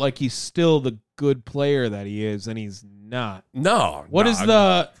shit like he's still the good player that he is, and he's not. No. What is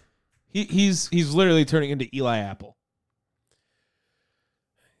he's literally turning into Eli Apple.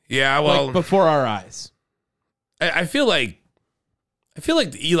 Yeah, well, like before our eyes. I feel like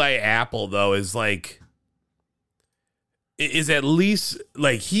the Eli Apple though is at least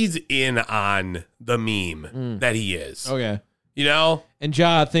like he's in on the meme that he is. Okay. And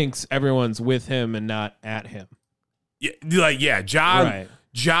Ja thinks everyone's with him and not at him. Ja Right.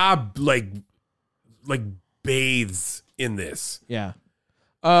 Ja like bathes in this. Yeah.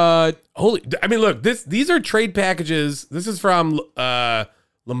 Look, these are trade packages. This is from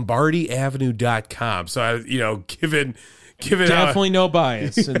LombardiAvenue.com. So given definitely no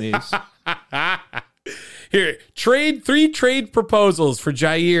bias in these. Here, 3 trade proposals for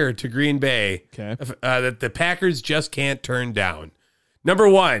Jair to Green Bay. Okay. That the Packers just can't turn down. Number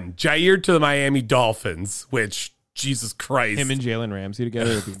 1, Jair to the Miami Dolphins, which, Jesus Christ. Him and Jalen Ramsey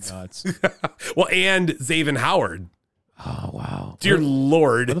together would be nuts. Well, and Xavier Howard. Oh, wow. Dear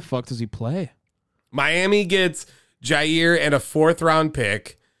Lord. Where the fuck does he play? Miami gets Jair and a 4th round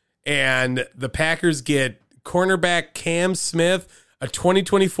pick, and the Packers get cornerback Cam Smith, a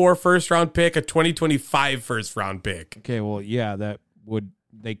 2024 first round pick, a 2025 first round pick. Okay, well, yeah,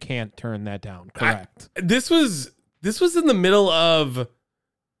 they can't turn that down. Correct. This was in the middle of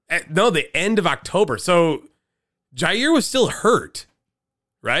the end of October. So Jair was still hurt,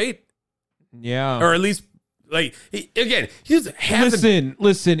 right? Yeah. Or at least he just hasn't.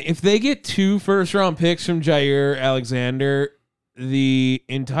 Listen, if they get 2 first round picks from Jair Alexander, the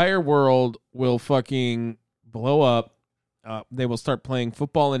entire world will fucking blow up. They will start playing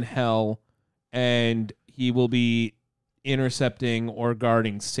football in hell, and he will be intercepting or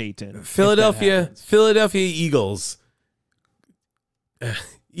guarding Satan. Philadelphia Eagles.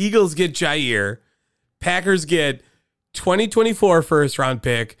 Eagles get Jair. Packers get 2024 first round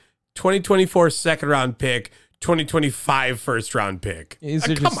pick, 2024 second round pick, 2025 first round pick.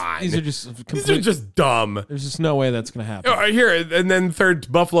 Come on. These are just dumb. There's just no way that's going to happen. Here, and then third,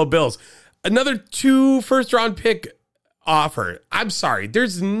 Buffalo Bills. Another 2 first round pick offer. I'm sorry.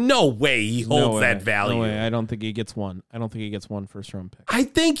 There's no way he holds that value. No way. I don't think he gets one. I don't think he gets 1 first round pick. I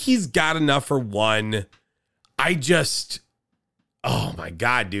think he's got enough for 1. Oh my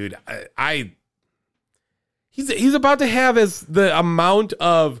God, dude. He's about to have the amount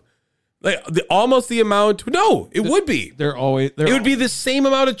of almost the amount. No, it would be. It would be the same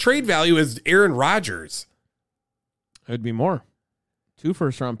amount of trade value as Aaron Rodgers. It would be more. 2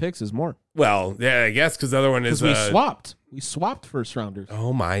 first round picks is more. Well, yeah, I guess because the other one is we swapped. We swapped first rounders.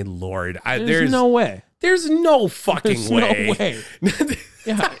 Oh my Lord! There's no way. There's no fucking way. No way.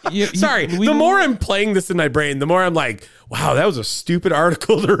 Yeah. Sorry. The more I'm playing this in my brain, the more I'm like, wow, that was a stupid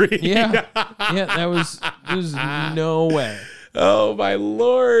article to read. Yeah. There's no way. Oh my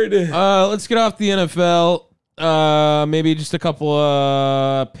Lord. Let's get off the NFL. Maybe just a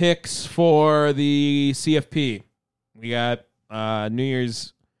couple picks for the CFP. We got New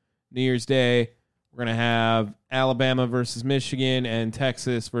Year's Day. We're gonna have Alabama versus Michigan and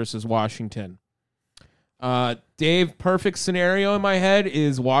Texas versus Washington. Dave, perfect scenario in my head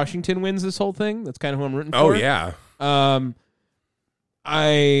is Washington wins this whole thing. That's kind of who I'm rooting for. Oh yeah.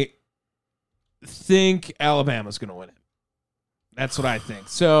 I think Alabama's gonna win it. That's what I think.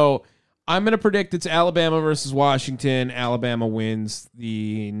 So I'm going to predict it's Alabama versus Washington. Alabama wins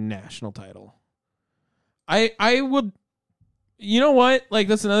the national title. I would, you know what? Like,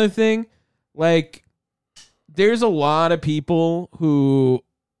 that's another thing. Like, there's a lot of people who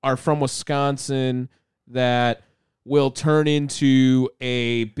are from Wisconsin that will turn into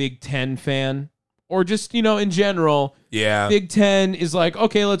a Big Ten fan, or just, in general. Yeah. Big Ten is like,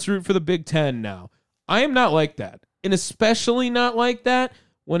 okay, let's root for the Big Ten now. I am not like that. And especially not like that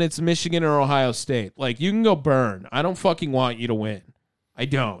when it's Michigan or Ohio State. Like, you can go burn. I don't fucking want you to win. I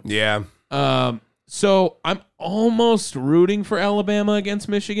don't. Yeah. So I'm almost rooting for Alabama against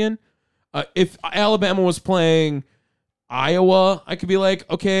Michigan. If Alabama was playing Iowa, I could be like,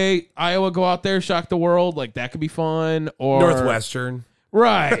 okay, Iowa, go out there, shock the world. Like, that could be fun. Or Northwestern.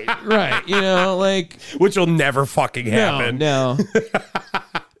 Right. Like, which will never fucking happen. No.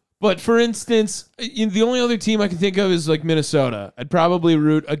 But for instance, the only other team I can think of is like Minnesota. I'd probably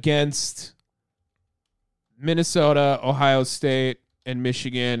root against Minnesota, Ohio State, and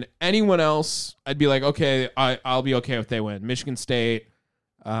Michigan. Anyone else, I'd be like, okay, I'll be okay if they win. Michigan State.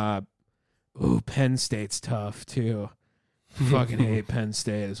 Penn State's tough too. Fucking hate Penn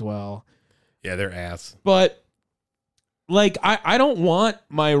State as well. Yeah, they're ass. But like, I don't want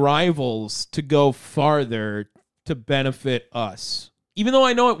my rivals to go farther to benefit us. Even though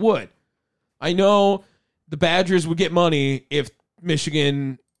I know it would. I know the Badgers would get money if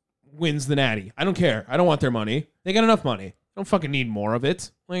Michigan wins the Natty. I don't care. I don't want their money. They got enough money. I don't fucking need more of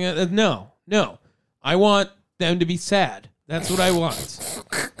it. Like, no. I want them to be sad. That's what I want.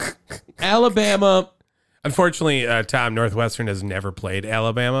 Alabama. Unfortunately, Tom, Northwestern has never played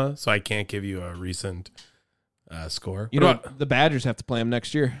Alabama, so I can't give you a recent score. The Badgers have to play them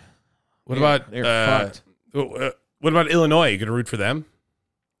next year. What about they're fucked. What about Illinois? You gonna root for them?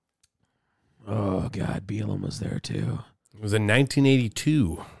 Oh God, Bielema was there too. It was in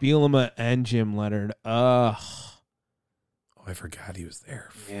 1982. Bielema and Jim Leonard. Oh, I forgot he was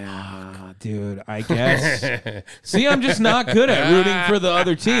there. Yeah, dude. I guess. See, I'm just not good at rooting for the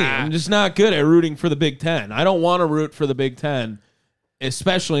other team. I'm just not good at rooting for the Big Ten. I don't want to root for the Big Ten,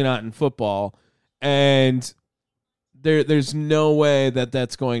 especially not in football. And there's no way that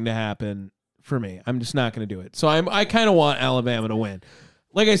that's going to happen for me. I'm just not going to do it. So I kind of want Alabama to win.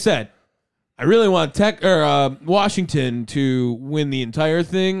 Like I said, I really want Washington to win the entire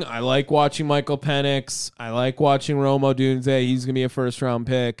thing. I like watching Michael Penix. I like watching Rome Odunze. He's going to be a first-round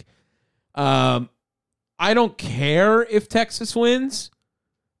pick. I don't care if Texas wins.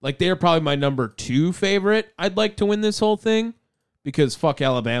 Like, they're probably my number 2 favorite. I'd like to win this whole thing because fuck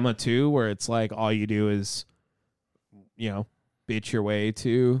Alabama, too, where it's like all you do is, bitch your way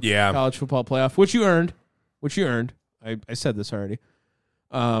to college football playoff, which you earned. I said this already.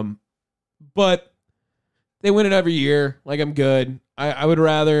 But they win it every year. Like, I'm good. I would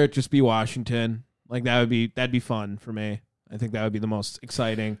rather it just be Washington. Like, that'd be fun for me. I think that would be the most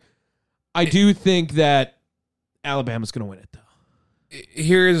exciting. I do think that Alabama's going to win it, though.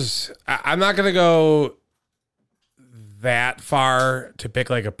 I'm not going to go that far to pick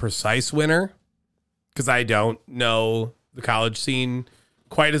like a precise winner because I don't know the college scene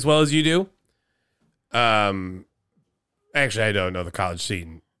quite as well as you do. Actually, I don't know the college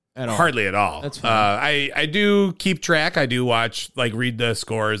scene hardly at all. That's fine. I do keep track. I do watch, like, read the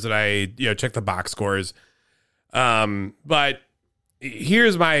scores, and I check the box scores. But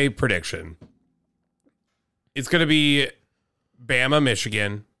here's my prediction. It's going to be Bama,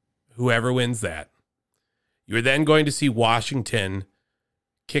 Michigan, whoever wins that. You're then going to see Washington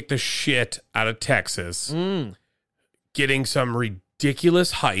kick the shit out of Texas, getting some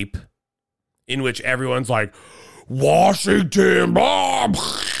ridiculous hype in which everyone's like, Washington, Bob,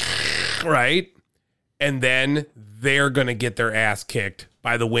 right? And then they're going to get their ass kicked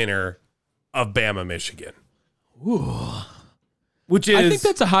by the winner of Bama, Michigan. Ooh. Which is... I think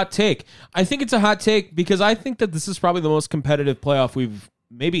that's a hot take. I think it's a hot take because I think that this is probably the most competitive playoff we've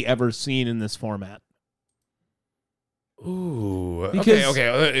maybe ever seen in this format. Ooh. Because,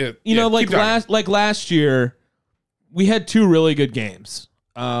 okay. Last year, we had 2 really good games.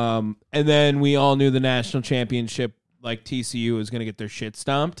 And then we all knew the national championship, like TCU, was going to get their shit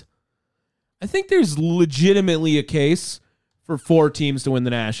stomped. I think there's legitimately a case for 4 teams to win the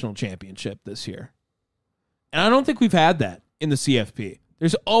national championship this year. And I don't think we've had that in the CFP.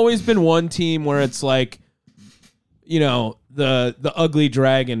 There's always been one team where it's like, the ugly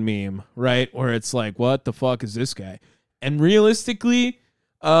dragon meme, right? Where it's like, what the fuck is this guy? And realistically,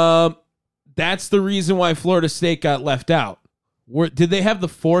 that's the reason why Florida State got left out. Did they have the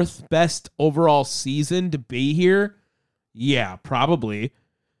 4th best overall season to be here? Yeah, probably.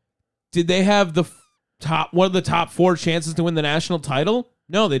 Did they have the one of the top 4 chances to win the national title?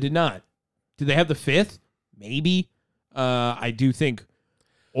 No, they did not. Did they have the 5th? Maybe. I do think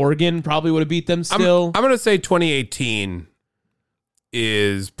Oregon probably would have beat them still. I'm going to say 2018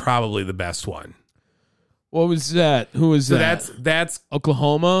 is probably the best one. What was that? Who was that? That's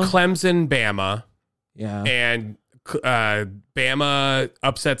Oklahoma? Clemson, Bama. Yeah. And Bama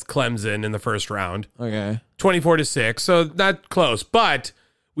upsets Clemson in the first round. Okay. 24-6. So not close. But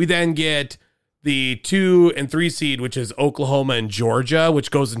we then get the 2 and 3 seed, which is Oklahoma and Georgia,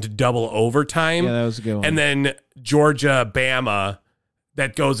 which goes into double overtime. Yeah, that was a good one. And then Georgia, Bama,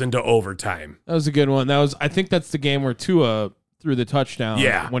 that goes into overtime. That was a good one. I think that's the game where Tua threw the touchdown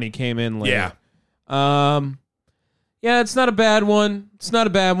when he came in late. Yeah. Yeah, it's not a bad one.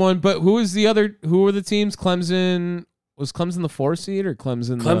 But who were the teams? Clemson, was Clemson the 4 seed or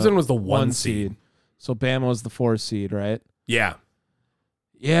Clemson was the 1 seed. So Bama was the 4 seed, right? Yeah.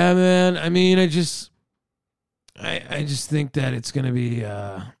 Yeah, man. I mean, I just think that it's going to be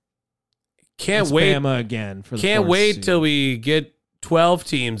can't wait Bama again for the Can't 4th wait seed. till we get 12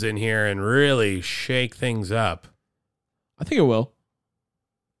 teams in here and really shake things up. I think it will.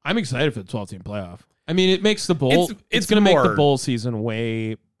 I'm excited for the 12-team playoff. I mean, it makes the bowl. It's going to make the bowl season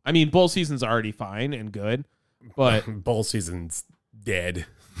way. I mean, bowl season's already fine and good, but bowl season's dead.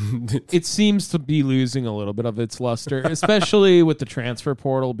 It seems to be losing a little bit of its luster, especially with the transfer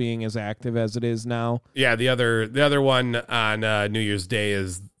portal being as active as it is now. Yeah, the other one on New Year's Day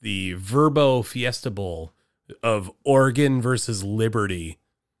is the Verbo Fiesta Bowl of Oregon versus Liberty.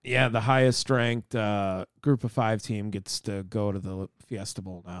 Yeah, the highest ranked group of 5 team gets to go to the Fiesta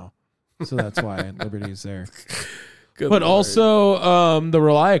Bowl now. So that's why Liberty's there. Good but Lord. Also the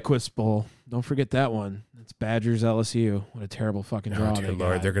Reliquist Bowl. Don't forget that one. It's Badgers LSU. What a terrible fucking draw. Dear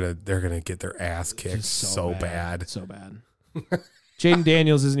Lord, they're gonna get their ass kicked so bad. So bad. Jaden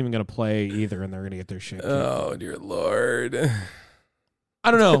Daniels isn't even gonna play either, and they're gonna get their shit kicked. Oh dear Lord.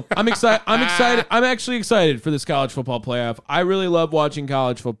 I don't know. I'm excited. I'm actually excited for this college football playoff. I really love watching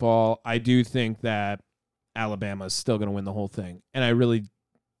college football. I do think that Alabama is still going to win the whole thing. And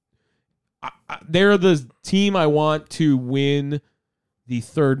they're the team I want to win the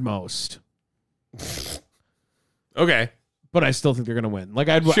third most. Okay. But I still think they're going to win. Like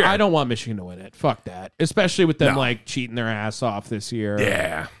Sure. I don't want Michigan to win it. Fuck that. Especially with them cheating their ass off this year.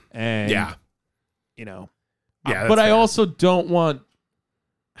 Yeah. And yeah. But I fair. also don't want.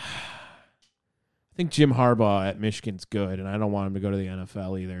 I think Jim Harbaugh at Michigan's good, and I don't want him to go to the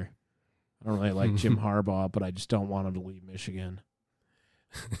NFL either. I don't really like Jim Harbaugh, but I just don't want him to leave Michigan.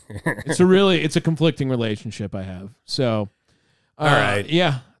 It's a conflicting relationship I have. So, all right,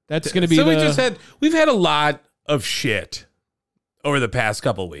 yeah, that's going to be. So we've had a lot of shit over the past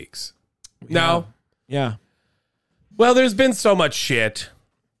couple weeks. Yeah. Well, there's been so much shit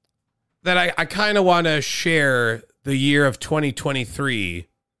that I kind of want to share the year of 2023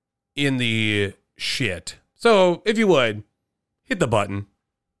 in the shit. So, if you would, hit the button.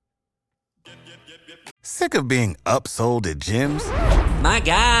 Sick of being upsold at gyms? My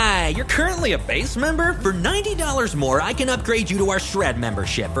guy, you're currently a base member? For $90 more, I can upgrade you to our Shred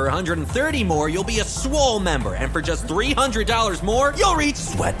membership. For $130 more, you'll be a Swole member. And for just $300 more, you'll reach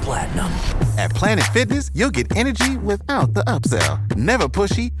Sweat Platinum. At Planet Fitness, you'll get energy without the upsell. Never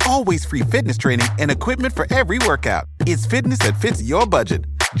pushy, always free fitness training and equipment for every workout. It's fitness that fits your budget.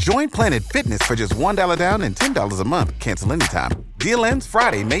 Join Planet Fitness for just $1 down and $10 a month. Cancel anytime. Deal ends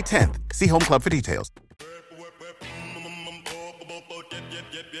Friday, May 10th. See Home Club for details.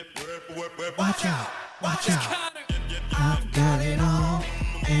 Watch out. I've got it all,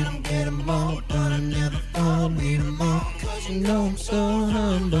 and I'm getting more, but I never fall, need them all, 'cause you know I'm so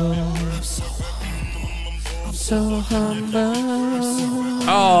humble. I'm so humble.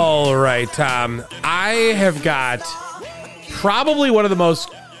 All right, Tom. I have got probably one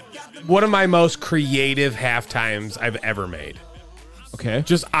of my most creative halftimes I've ever made. Okay.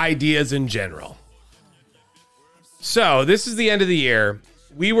 Just ideas in general. So, this is the end of the year.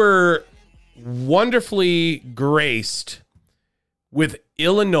 We were wonderfully graced with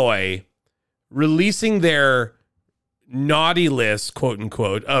Illinois releasing their naughty list, quote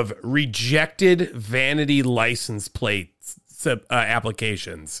unquote, of rejected vanity license plates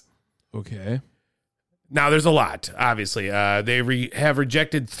applications. Okay. Now, there's a lot, obviously. They have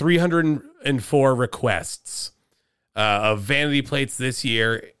rejected 304 requests of vanity plates this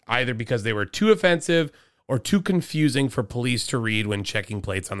year, either because they were too offensive or too confusing for police to read when checking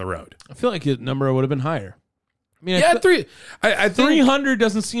plates on the road. I feel like the number would have been higher. I mean, Yeah, I think 300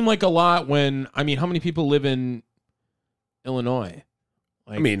 doesn't seem like a lot when, I mean, how many people live in Illinois?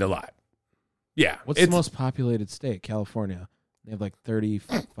 Like, I mean, a lot. Yeah. what's the most populated state? California. They have like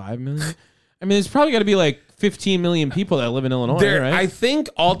 35 million. I mean, there's probably got to be like 15 million people that live in Illinois, right? I think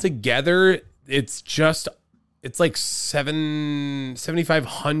altogether it's like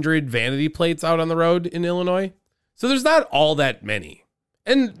 7,500 vanity plates out on the road in Illinois. So there's not all that many.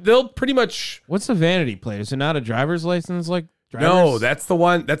 And they'll pretty much... What's a vanity plate? Is it not a driver's license like drivers? No, that's the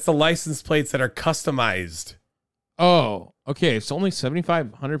one. That's the license plates that are customized. Oh, okay. So only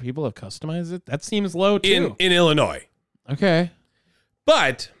 7,500 people have customized it? That seems low, too. In Illinois. Okay.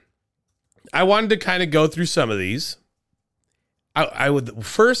 But I wanted to kind of go through some of these. I would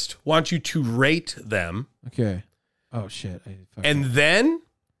first want you to rate them. Okay. Oh, shit. And then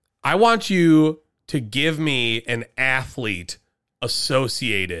I want you to give me an athlete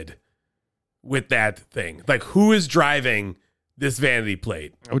associated with that thing. Like, who is driving this vanity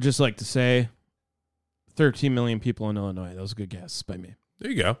plate? I would just like to say 13 million people in Illinois. That was a good guess by me.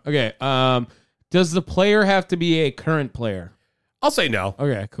 There you go. Okay. Does the player have to be a current player? I'll say no.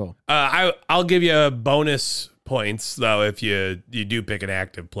 Okay, cool. I'll give you bonus points, though, if you do pick an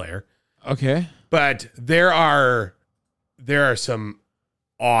active player. Okay. But there are some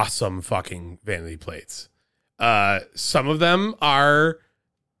awesome fucking vanity plates. Some of them are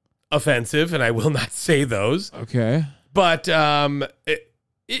offensive, and I will not say those. Okay. But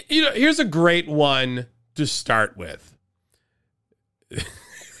here's a great one to start with.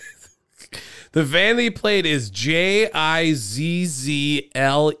 The vanity plate is Jizzler.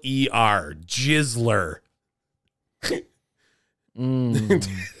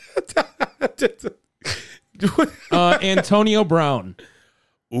 Jizzler. Antonio Brown.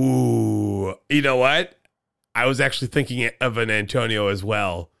 Ooh, you know what? I was actually thinking of an Antonio as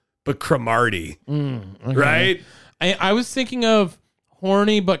well, but Cromartie, Okay. right? I was thinking of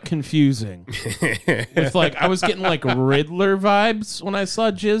horny but confusing. With like, I was getting like Riddler vibes when I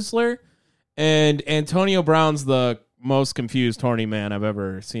saw Jizzler, and Antonio Brown's the most confused horny man I've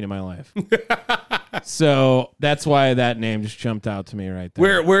ever seen in my life. So that's why that name just jumped out to me right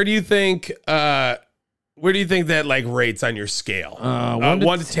there. Where do you think that like rates on your scale? 1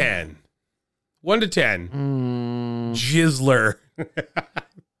 to 10. 1 to 10. Jizzler.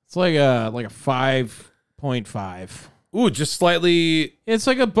 It's like a 5.5. Ooh, just slightly. It's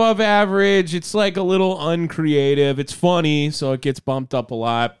like above average. It's like a little uncreative. It's funny, so it gets bumped up a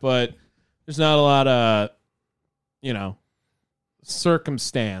lot, but there's not a lot of,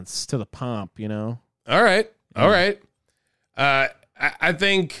 circumstance to the pomp, All right. I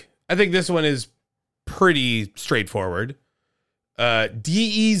think this one is pretty straightforward.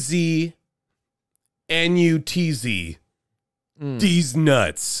 DEZNUTZ. D's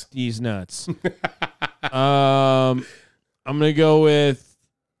nuts. These nuts. I'm gonna go with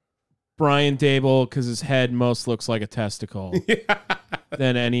Brian Dable because his head most looks like a testicle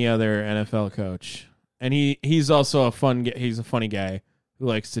than any other NFL coach, and he's also he's a funny guy who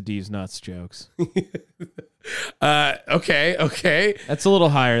likes to D's nuts jokes. Okay. That's a little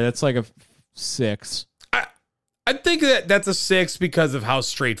higher. That's like a 6. I think that's a 6 because of how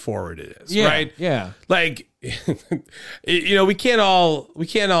straightforward it is, Yeah, right? yeah. Like, we can't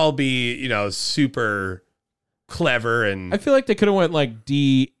all be, super clever and I feel like they could have went like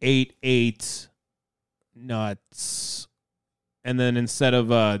D88 nuts, and then instead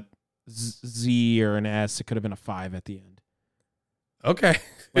of a Z or an S, it could have been a 5 at the end. okay.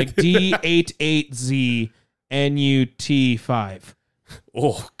 Like D88Z NUT5.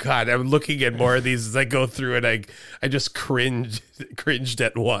 Oh God, I'm looking at more of these as I go through it. I just cringed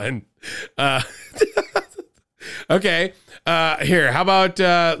at one. Okay. Here, how about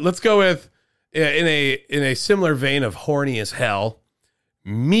let's go with in a similar vein of horny as hell,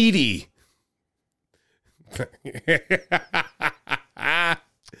 meaty.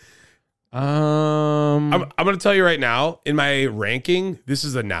 I'm going to tell you right now, in my ranking, this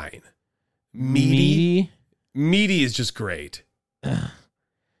is a 9. Meaty is just great.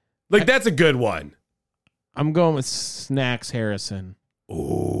 Like, that's a good one. I'm going with Snacks Harrison.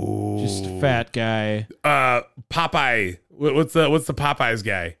 Oh, Just a fat guy. Popeye. What's the Popeyes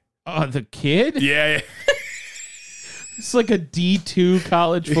guy? Oh, the kid? Yeah. It's like a D2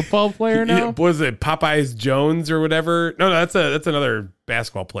 college football player now. What was it? Popeyes Jones or whatever? No, that's another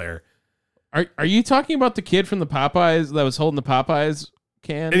basketball player. Are you talking about the kid from the Popeyes that was holding the Popeyes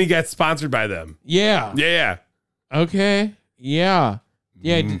can? And he got sponsored by them. Yeah. Yeah. Okay. Yeah.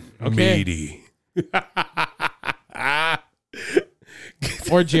 Yeah. Okay. Meaty.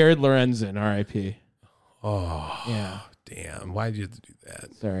 Or Jared Lorenzen, R.I.P. Oh, Yeah. damn. Why'd you have to do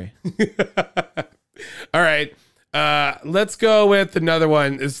that? Sorry. All right. Let's go with another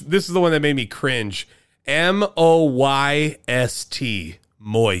one. This is the one that made me cringe. MOYST.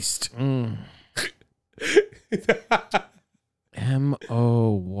 Moist.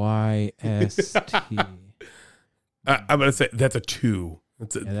 Moyst. I'm gonna say that's a 2. Yeah,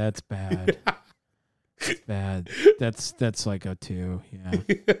 that's bad. That's bad. That's like a 2. Yeah.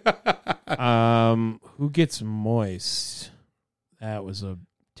 Who gets moist? That was a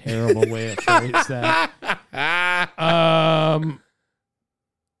terrible way to phrase that. I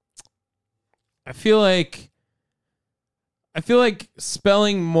feel like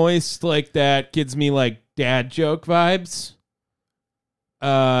spelling moist like that gives me like dad joke vibes.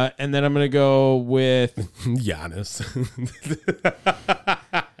 And then I'm gonna go with Giannis.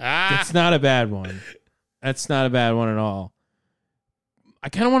 It's not a bad one. That's not a bad one at all. I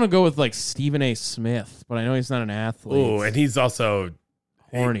kind of want to go with like Stephen A. Smith, but I know he's not an athlete. Oh, and he's also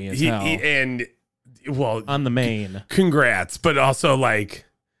horny as hell. And well, on the main. Congrats, but also like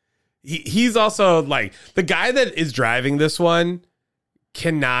he's also like the guy that is driving this one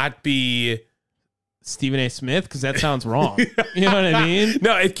cannot be Stephen A. Smith, because that sounds wrong. You know what I mean?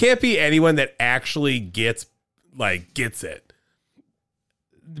 No, it can't be anyone that actually gets it.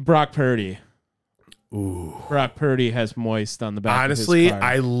 Brock Purdy. Ooh. Brock Purdy has moist on the back Honestly, of his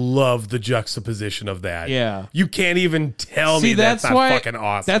car. I love the juxtaposition of that. Yeah. You can't even tell me that's not fucking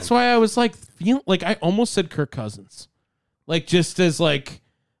awesome. That's why I was like, I almost said Kirk Cousins. Like, just as like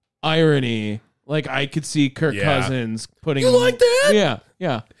irony. Like, I could see Kirk Cousins putting... You like that? Yeah,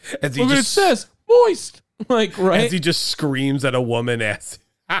 yeah. As he Look what it says. Moist. Like, right? As he just screams at a woman as...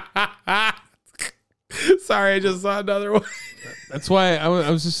 Sorry, I just saw another one. That's why I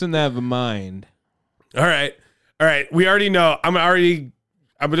was just in that of a mind. All right. We already know. I'm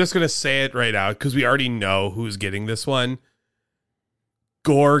just going to say it right out because we already know who's getting this one.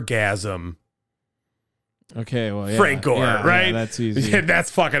 Gorgasm. Okay, well, yeah. Frank Gore, right? Yeah, that's easy. That's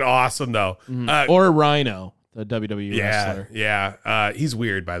fucking awesome, though. Mm-hmm. Or Rhino, the WWE wrestler. Yeah. He's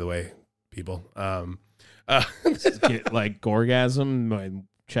weird, by the way, people. Get, like, Gorgasm,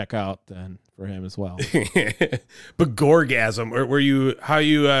 check out then for him as well. But Gorgasm, how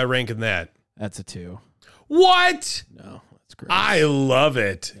you ranking that? That's a 2. What? No, that's great. I love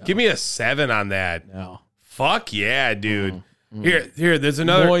it. No. Give me a 7 on that. No. Fuck yeah, dude. Here, there's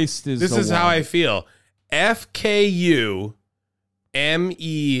another. Moist is this the is how one. I feel. FKUMEAN.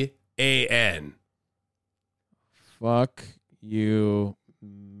 Fuck you,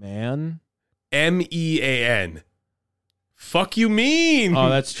 man. MEAN. Fuck you mean? Oh,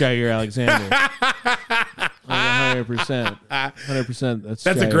 that's Jair Alexander. 100%. 100%. That's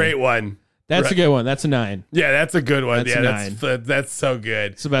a Jair. great one. That's a good one. That's a 9. Yeah, that's a good one. That's a 9. That's so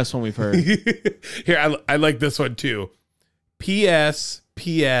good. It's the best one we've heard. Here, I like this one too. PS,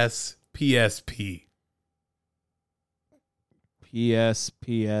 PSP.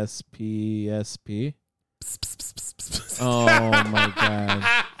 PSP. Oh my god.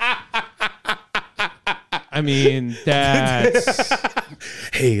 I mean, that's...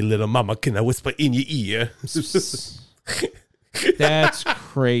 Hey, little mama, can I whisper in your ear? That's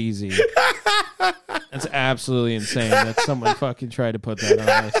crazy. That's absolutely insane that someone fucking tried to put that on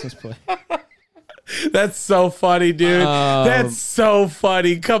license plate. That's so funny, dude. That's so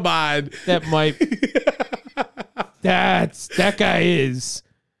funny. Come on. That might... That guy is...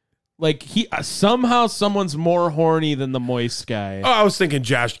 Like, somehow someone's more horny than the moist guy. Oh, I was thinking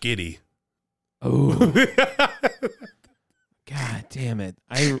Josh Giddey. Oh. God damn it.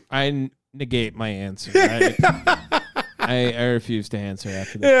 I negate my answer. I refuse to answer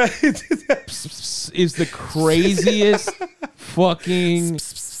after that. Is the craziest fucking...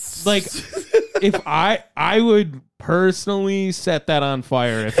 Like, if I would personally set that on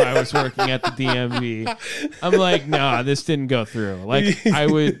fire if I was working at the DMV. I'm like, nah, this didn't go through. Like, I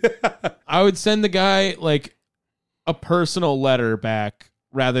would send the guy like a personal letter back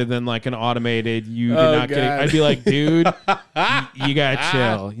rather than like an automated you did not get it. I'd be like, dude, you gotta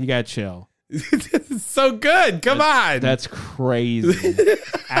chill. You gotta chill. It's so good. Come on. That's crazy.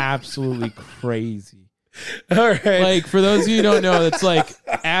 Absolutely crazy. All right. Like, for those of you who don't know, that's like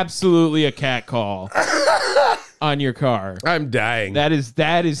absolutely a cat call on your car. I'm dying. That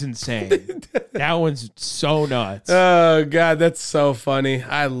is insane. That one's so nuts. Oh God, that's so funny.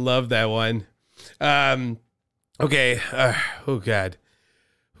 I love that one. Okay. Oh God.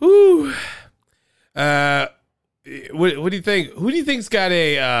 Whew. What do you think? Who do you think's got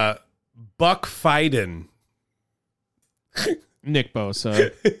a Buck Fiden? Nick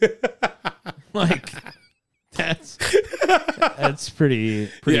Bosa. Like, that's pretty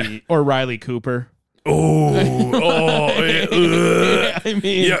Yeah. Or Riley Cooper. I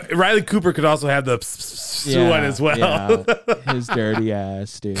mean, yeah, Riley Cooper could also have the one as well. Yeah, his dirty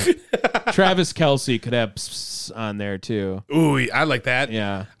ass, dude. Travis Kelce could have on there too. Ooh, I like that.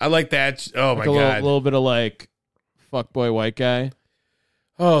 Yeah, I like that. Oh like my God. A little bit of like fuckboy white guy.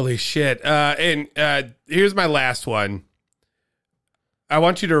 Holy shit. And here's my last one. I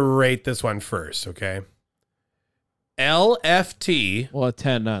want you to rate this one first, okay? LFT. Well, a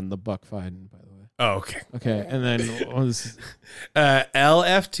 10 on the Buck Fiden, by the way. Oh, okay. Okay, and then what was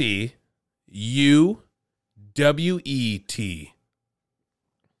LFT UWET.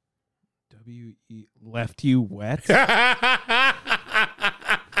 W-E left you wet? Come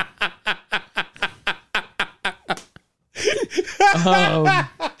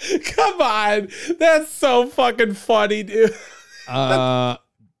on. That's so fucking funny, dude.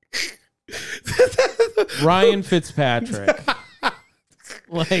 Ryan Fitzpatrick.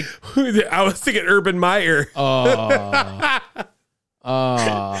 Like, I was thinking Urban Meyer. Oh,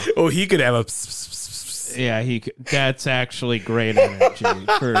 he could have a. Yeah, he could. That's actually great energy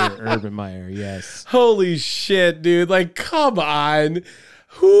for Urban Meyer. Yes. Holy shit, dude! Like, come on.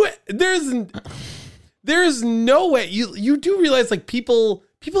 There's no way you do realize like people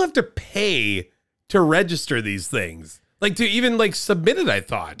have to pay to register these things, like to even like submit it. I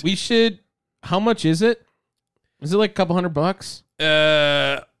thought We should. How much is it? Is it like a couple $100?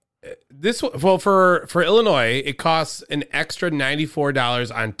 This well for Illinois, it costs an extra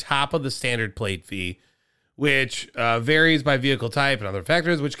 $94 on top of the standard plate fee, which varies by vehicle type and other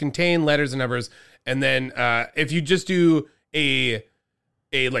factors, which contain letters and numbers. And then if you just do a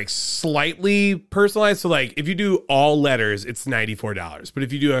like slightly personalized, so like if you do all letters, it's $94. But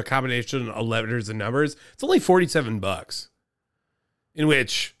if you do a combination of letters and numbers, it's only $47. In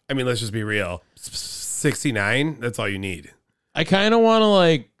which, I mean, let's just be real, 69. That's all you need. I kind of want to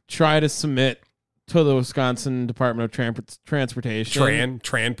like try to submit to the Wisconsin Department of Transportation.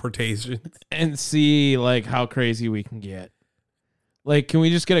 Transportation. And see like how crazy we can get. Like, can we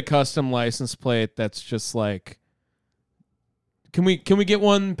just get a custom license plate that's just like, can we get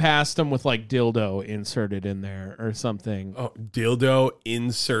one past them with like dildo inserted in there or something? Oh, dildo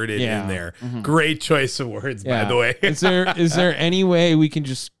inserted in there. Mm-hmm. Great choice of words, by the way. is there any way we can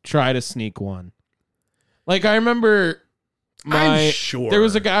just try to sneak one? Like, I remember I'm sure there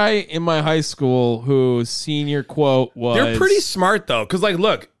was a guy in my high school whose senior quote was, they're pretty smart though, because like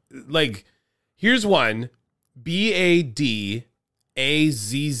look, like here's one, BADAZZL.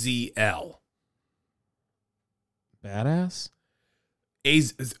 badass.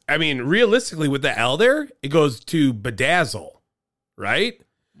 I mean, realistically, with the L there, it goes to bedazzle, right?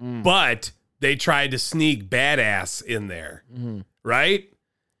 But they tried to sneak badass in there, right?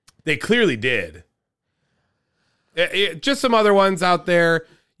 They clearly did. Just some other ones out there.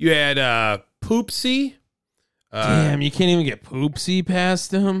 You had Poopsie. Damn, you can't even get Poopsie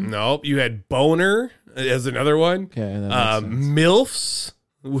past him. Nope. You had Boner as another one. Okay, that makes sense. MILFs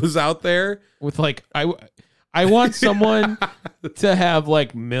was out there. With like, I want someone to have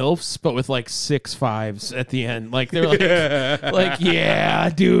like MILFs, but with like 6 5s at the end. Like they're like, yeah,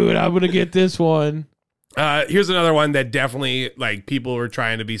 dude, I'm gonna get this one. Here's another one that definitely like people were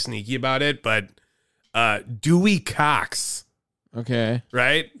trying to be sneaky about it, but Dewey Cox. Okay.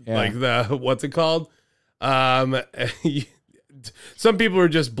 Right? Yeah. Like the what's it called? Some people are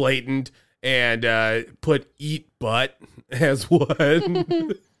just blatant and put eat butt as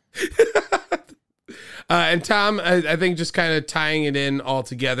one. And Tom, I think just kind of tying it in all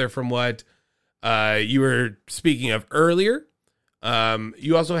together from what you were speaking of earlier.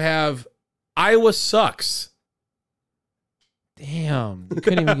 You also have Iowa sucks. Damn, you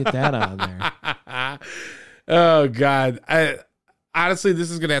couldn't even get that on there. Oh God! Honestly, this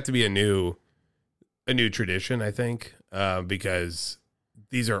is gonna have to be a new tradition, I think, because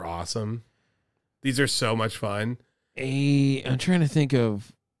these are awesome. These are so much fun. I'm trying to think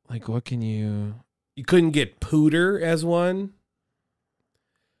of like what can you. You couldn't get Pooter as one.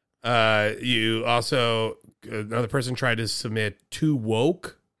 You also another person tried to submit Too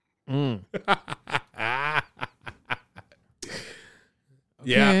Woke. Yeah.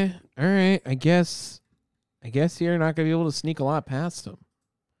 Okay. All right. I guess you're not gonna be able to sneak a lot past them.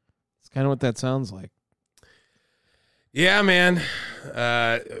 It's kind of what that sounds like. Yeah, man.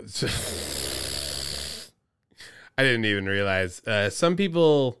 I didn't even realize. Some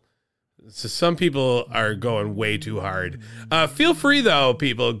people are going way too hard. Feel free though,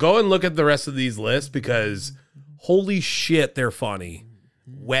 people, go and look at the rest of these lists because holy shit, they're funny.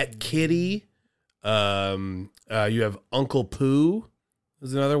 Wet Kitty. You have Uncle Pooh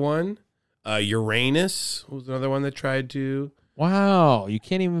was another one. Uranus was another one that tried to. Wow, you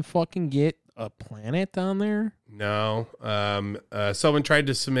can't even fucking get a planet on there? No. Someone tried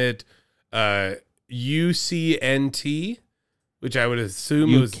to submit UCNT, which I would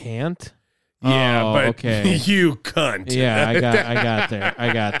assume You was can't? yeah, Oh, but okay. you cunt. Yeah, I got there.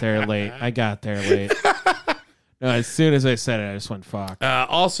 I got there late. No, as soon as I said it, I just went fuck.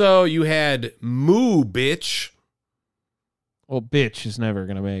 Also, you had Moo Bitch. Well, bitch is never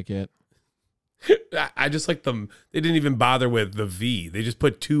gonna make it. I just like them. They didn't even bother with the V. They just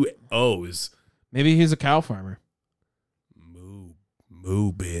put 2 O's. Maybe he's a cow farmer.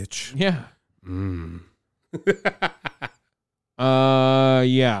 Moo Bitch. Yeah. Mm.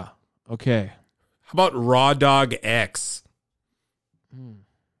 Yeah. Okay. How about Raw Dog X?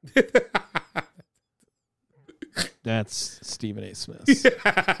 That's Stephen A. Smith.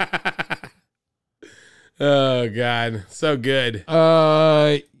 Oh God, so good.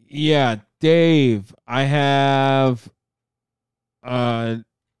 Yeah, Dave. I had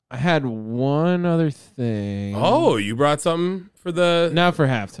one other thing. Oh, you brought something for the? Not for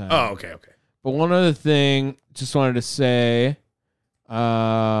halftime. Oh, okay. But one other thing, just wanted to say,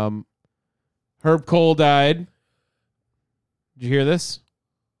 Herb Cole died. Did you hear this?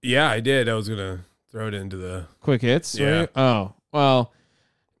 Yeah, I did. I was gonna throw it into the Quick hits. Yeah. Right? Oh, well,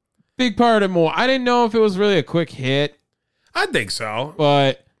 big part of more. I didn't know if it was really a quick hit, I think so.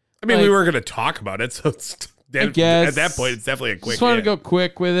 but I mean, like, we were gonna talk about it, so it's guess. at that point, it's definitely a quick. just wanted hit. to go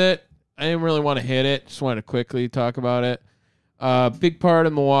quick with it. I didn't really want to hit it. Just wanted to quickly talk about it. Big part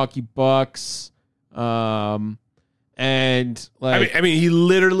of Milwaukee Bucks. And like, I mean, he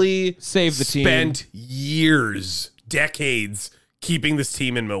literally saved the team. Spent years, decades keeping this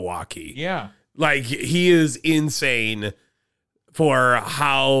team in Milwaukee. Yeah. Like he is insane for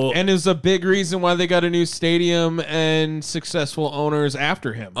how. And is a big reason why they got a new stadium and successful owners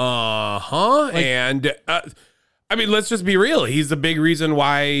after him. And I mean, let's just be real. He's the big reason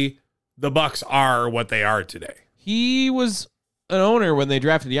why the Bucks are what they are today. He was an owner when they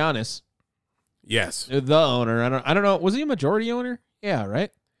drafted Giannis. Yes, The owner. I don't know. Was he a majority owner? Yeah,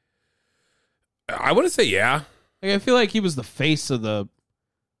 right? I want to say yeah. Like, I feel like he was the face of the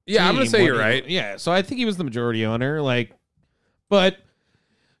Yeah, I'm team gonna say you're more than- right. Yeah, so I think he was the majority owner. Like, but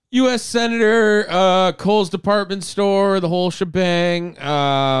U.S. Senator, Cole's department store, the whole shebang.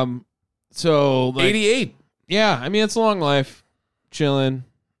 So like, 88. yeah, I mean, it's a long life, chilling,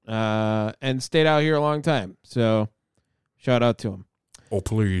 and stayed out here a long time. So shout out to him. Oh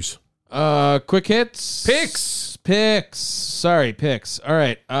please. Quick hits, picks. Sorry, picks. All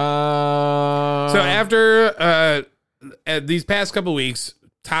right. So after these past couple weeks,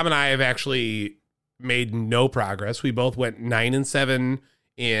 Tom and I have actually made no progress. We both went 9-7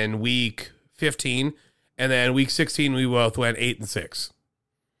 in week 15, and then week 16 we both went 8-6.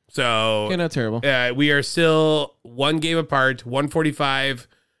 So okay, not terrible. we are still one game apart, 145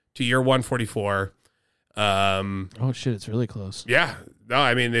 to your 144. Oh shit, it's really close. Yeah, no,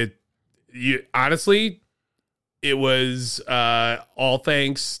 I mean honestly, it was all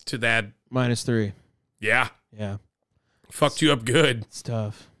thanks to that. -3. Yeah, Yeah, fucked you up good. it's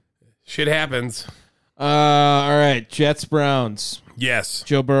tough. Shit happens. All right, Jets Browns. Yes.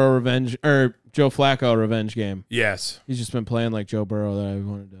 Joe Burrow revenge or Joe Flacco revenge game. Yes. He's just been playing like Joe Burrow. That I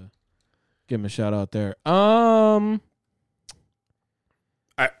wanted to give him a shout out there. Are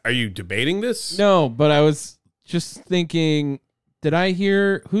you debating this? No, but I was just thinking. Did I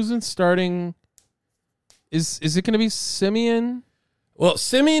hear who's in starting? Is it going to be Simeon Well,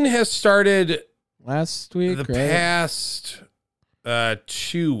 Simeon has started last week? the right? past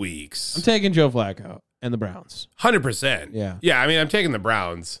 2 weeks. I'm taking Joe Flacco and the Browns. 100%. Yeah. Yeah, I mean, I'm taking the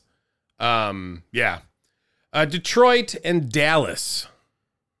Browns. Yeah. Detroit and Dallas.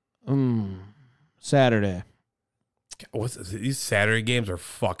 Saturday. These Saturday games are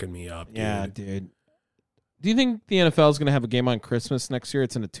fucking me up, dude. Yeah, dude. Do you think the NFL is going to have a game on Christmas next year?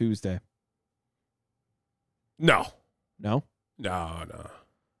 It's on a Tuesday. No. No? No.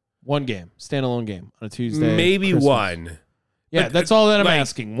 One game. Standalone game on a Tuesday. Maybe Christmas. one. Yeah, But, that's all that I'm like,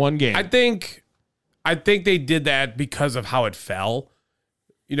 asking. One game. I think they did that because of how it fell.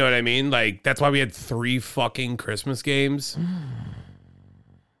 You know what I mean? Like, that's why we had 3 fucking Christmas games.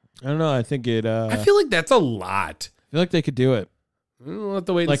 I don't know. I think it. I feel like that's a lot. I feel like they could do it. We'll have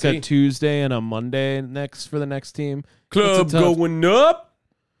to wait Like and see. a Tuesday and a Monday for the next team. Club It's a tough- going up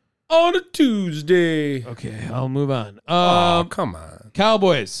on a Tuesday. Okay, I'll move on. Oh, come on.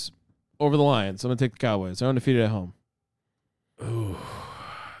 Cowboys over the Lions. I'm gonna take the Cowboys. They're undefeated at home. Ooh.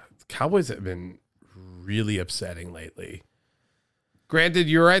 Cowboys have been really upsetting lately. Granted,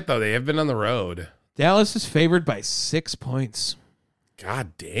 you're right, though. They have been on the road. Dallas is favored by 6 points.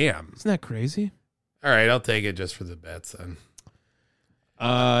 God damn. Isn't that crazy? All right, I'll take it just for the bets then.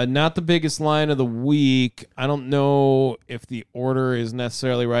 Not the biggest line of the week. I don't know if the order is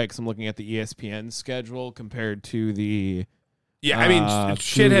necessarily right because I'm looking at the ESPN schedule compared to the. Yeah, I mean,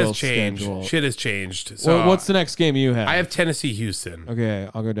 shit Google has changed. schedule. Shit has changed. So Well, what's the next game you have? I have Tennessee, Houston. Okay,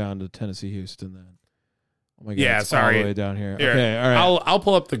 I'll go down to Tennessee, Houston then. Oh my God, Yeah, it's sorry. all the way down here. Here, Okay, all right. I'll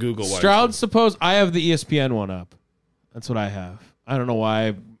pull up the Google one. Stroud suppose I have the ESPN one up. That's what I have. I don't know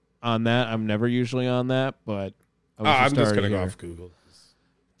why on that. I'm never usually on that, but I'm just going to go off Google.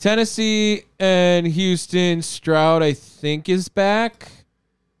 Tennessee and Houston. Stroud, I think, is back.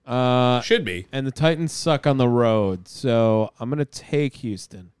 Should be. And the Titans suck on the road, so I'm going to take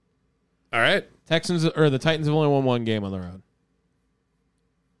Houston. All right. The Titans have only won one game on the road.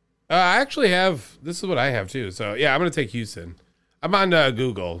 I actually have. This is what I have too. So yeah, I'm going to take Houston. I'm on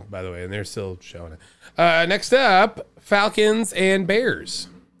Google, by the way, and they're still showing it. Next up, Falcons and Bears.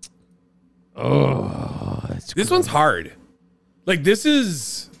 Oh, this one's hard. Like, this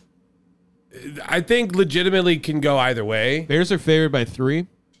is, I think, legitimately can go either way Bears are favored by 3,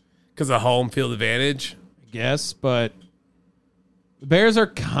 because of home field advantage. I guess, but the Bears are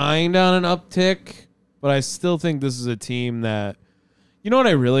kind of on an uptick, but I still think this is a team that, you know what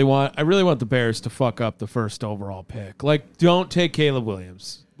I really want? I really want the Bears to fuck up the first overall pick. Like, don't take Caleb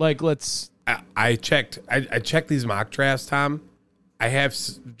Williams. Like, let's. I checked these mock drafts, Tom. I have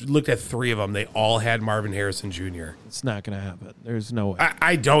looked at 3 of them. They all had Marvin Harrison Jr. It's not going to happen. There's no way.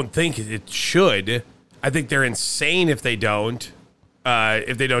 I don't think it should. I think they're insane if they don't.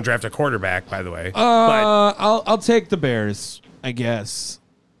 If they don't draft a quarterback, by the way. I'll take the Bears, I guess.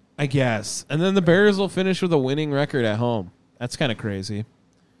 And then the Bears will finish with a winning record at home. That's kind of crazy.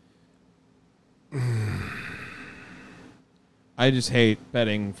 I just hate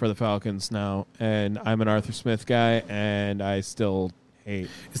betting for the Falcons now, and I'm an Arthur Smith guy, and I still hate.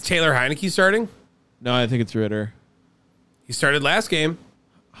 Is Taylor Heineke starting? No, I think it's Ritter. He started last game.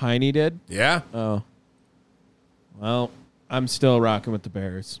 Heine did? Yeah. Oh. Well, I'm still rocking with the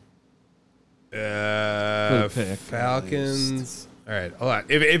Bears. For the pick, Falcons. All right, hold on.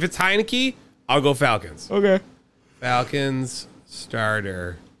 If it's Heineke, I'll go Falcons. Okay. Falcons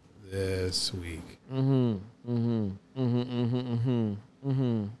starter this week. I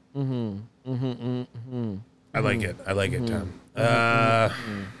like it. I like it, Tom.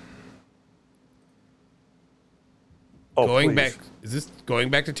 Going back. Is this going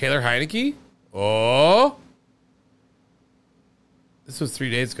back to Taylor Heineke? Oh. This was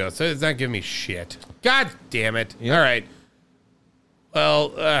 3 days ago, so it's not giving me shit. God damn it. Yep. All right.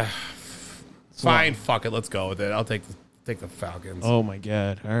 Well, fine. Fuck it. Let's go with it. I'll take the Falcons. Oh, my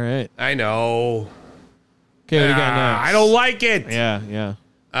God. All right. I know. Okay, what do you got next? I don't like it. Yeah.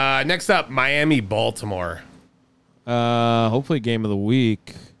 Next up, Miami, Baltimore. Hopefully game of the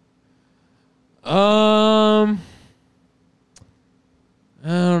week. I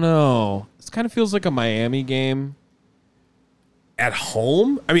don't know. This kind of feels like a Miami game. At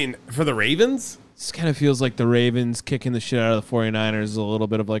home? I mean, for the Ravens? This kind of feels like the Ravens kicking the shit out of the 49ers is a little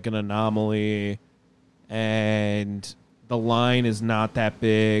bit of like an anomaly. And the line is not that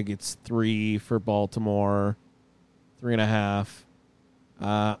big. It's 3 for Baltimore. 3.5.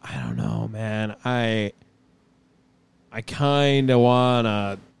 I don't know, man. I kind of want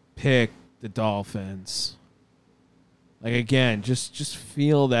to pick the Dolphins. Like, again, just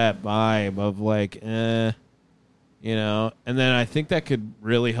feel that vibe of like, you know. And then I think that could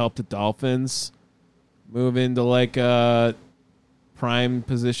really help the Dolphins move into like a prime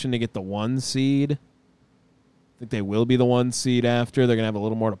position to get the 1 seed. I think they will be the 1 seed after. They're going to have a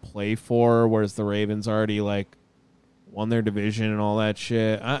little more to play for, whereas the Ravens already like won their division and all that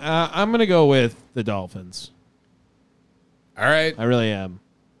shit. I'm going to go with the Dolphins. All right. I really am.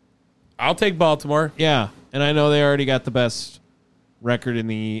 I'll take Baltimore. Yeah, and I know they already got the best record in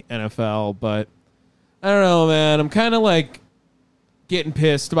the NFL, but I don't know, man. I'm kind of like getting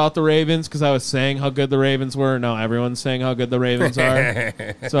pissed about the Ravens because I was saying how good the Ravens were. No, everyone's saying how good the Ravens are,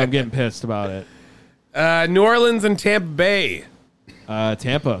 so I'm getting pissed about it. New Orleans and Tampa Bay.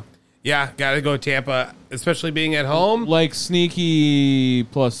 Tampa. Yeah, got to go Tampa, especially being at home. Like sneaky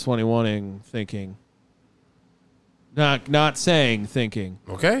plus 21ing thinking. Not saying thinking.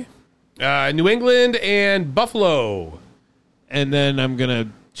 Okay. New England and Buffalo. And then I'm going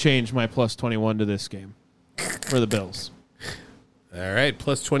to change my plus 21 to this game for the Bills. All right,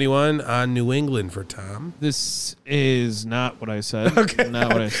 plus 21 on New England for Tom. This is not what I said. Okay.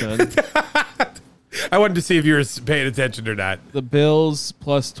 Not what I said. I wanted to see if you were paying attention or not. The Bills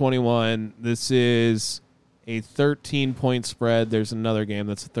plus 21. This is a 13-point spread. There's another game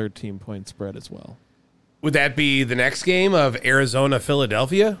that's a 13-point spread as well. Would that be the next game of Arizona,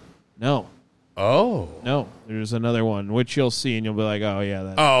 Philadelphia? No. Oh. No. There's another one, which you'll see, and you'll be like, oh, yeah.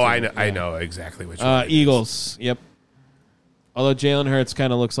 That's I know exactly which one. Eagles. Yep. Although Jalen Hurts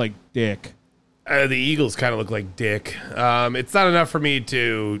kind of looks like dick. The Eagles kind of look like dick. It's not enough for me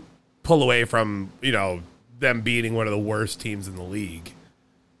to pull away from, them beating one of the worst teams in the league.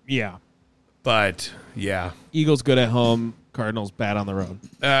 Yeah. But yeah, Eagles good at home. Cardinals bad on the road.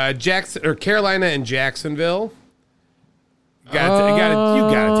 Carolina and Jacksonville. You gotta take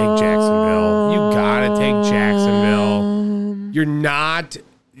Jacksonville. You gotta take Jacksonville. You're not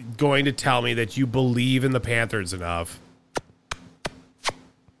going to tell me that you believe in the Panthers enough.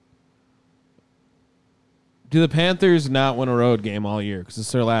 Do the Panthers not win a road game all year? Because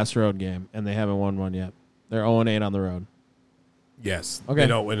it's their last road game, and they haven't won one yet. They're 0-8 on the road. Yes. Okay. They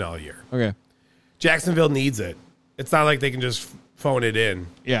don't win all year. Okay. Jacksonville needs it. It's not like they can just phone it in.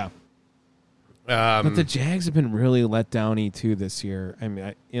 Yeah. But the Jags have been really let downy too this year. I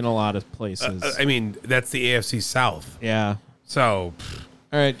mean, in a lot of places. I mean, that's the AFC South. Yeah. So,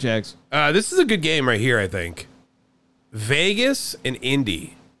 all right, Jags. This is a good game right here, I think. Vegas and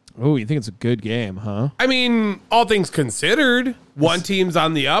Indy. Oh, you think it's a good game, huh? I mean, all things considered, one team's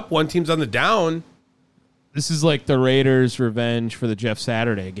on the up, one team's on the down. This is like the Raiders' revenge for the Jeff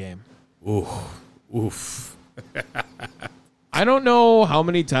Saturday game. Oof. I don't know how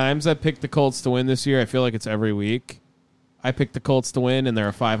many times I picked the Colts to win this year. I feel like it's every week. I picked the Colts to win, and they're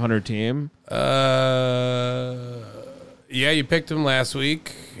a 500 team. Yeah, you picked them last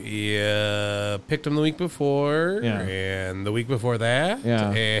week. Yeah, picked them the week before. Yeah. And the week before that.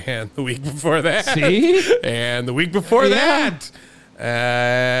 Yeah. And the week before that. See? And the week before Yeah.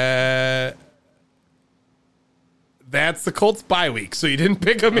 that. That's the Colts bye week, so you didn't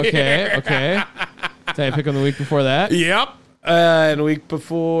pick them here. Okay. Did I pick them the week before that? Yep. And the week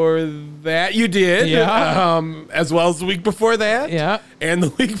before that, you did. Yeah. As well as the week before that. Yeah. And the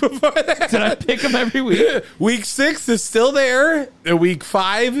week before that. Did I pick them every week? Week 6 is still there. Week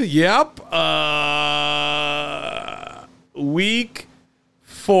 5, yep. Week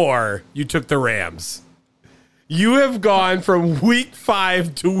 4, you took the Rams. You have gone from week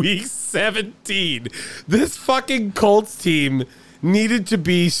 5 to week 17. This fucking Colts team needed to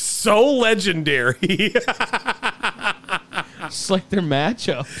be so legendary. It's like their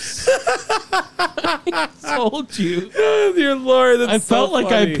matchups. I told you. Dear Lord, that's I so felt like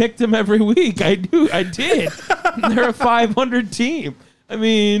funny. I picked them every week. I did. They're a 500 team. I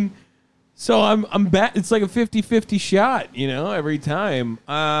mean, so I'm back. It's like a 50-50 shot, every time.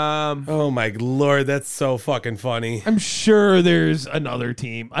 Oh my Lord, that's so fucking funny. I'm sure there's another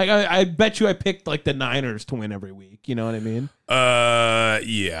team. I bet you I picked like the Niners to win every week. You know what I mean?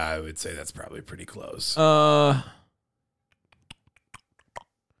 Yeah, I would say that's probably pretty close.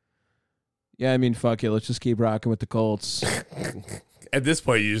 Yeah, I mean, fuck it. Let's just keep rocking with the Colts. At this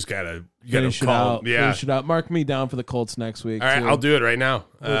point, you gotta Finish it call. out. Yeah. Finish it out. Mark me down for the Colts next week. All right, too. I'll do it right now.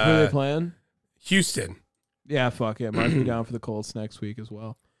 Who are they playing? Houston. Yeah, fuck it. Mark me down for the Colts next week as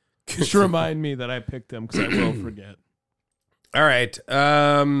well. Just remind me that I picked them because I will forget. All right.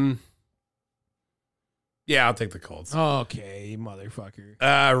 Yeah, I'll take the Colts. Okay,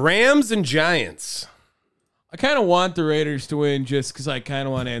 motherfucker. Rams and Giants. I kind of want the Raiders to win just because I kind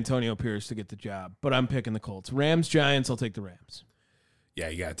of want Antonio Pierce to get the job, but I'm picking the Colts. Rams, Giants, I'll take the Rams. Yeah,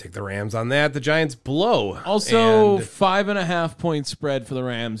 you got to take the Rams on that. The Giants blow. Also, And 5.5 point spread for the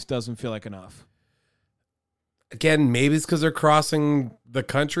Rams doesn't feel like enough. again, maybe it's because they're crossing the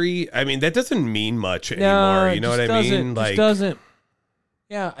country. I mean, that doesn't mean much anymore. You know what I mean? Like, doesn't.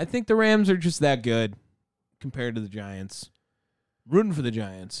 Yeah, I think the Rams are just that good compared to the Giants. Rooting for the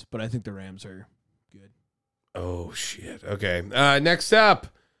Giants, but I think the Rams are good. Oh, shit. Okay. Next up,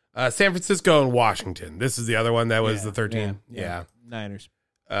 San Francisco and Washington. This is the other one that was the 13. Yeah. Niners.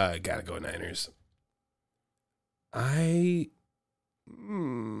 Gotta go Niners.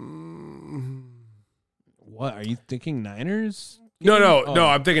 What, are you thinking Niners? No,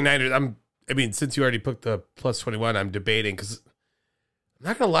 I'm thinking Niners. I mean, since you already put the plus 21, I'm debating because I'm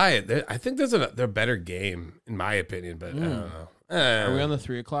not gonna lie. I think they're a better game in my opinion, but I don't know. Are we on the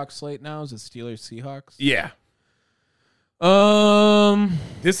 3:00 slate now? Is it Steelers Seahawks? Yeah.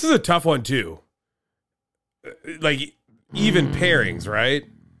 This is a tough one too. Like even pairings, right?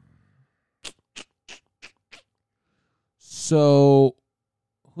 So,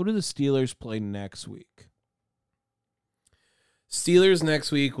 who do the Steelers play next week? Steelers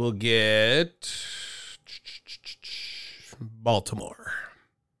next week will get Baltimore.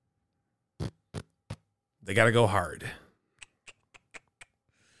 They got to go hard.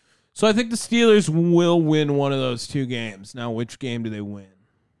 So I think the Steelers will win one of those two games. Now, which game do they win?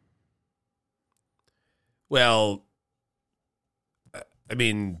 Well, I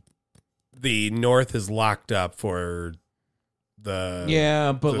mean, the North is locked up for the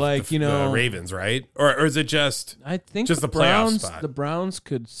the Ravens, right? Or is it just? I think just the the playoff Browns. spot. The Browns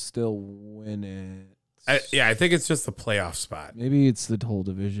could still win it. I think it's just the playoff spot. Maybe it's the whole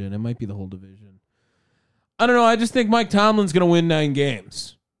division. It might be the whole division. I don't know. I just think Mike Tomlin's going to win 9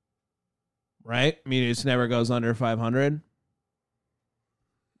 games. right? I mean, he just never goes under 500.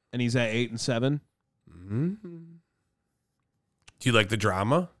 And he's at 8-7. Do you like the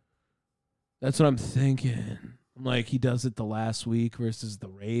drama? That's what I'm thinking. I'm like, he does it the last week versus the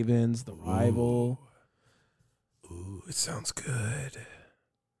Ravens, the rival. Ooh, it sounds good.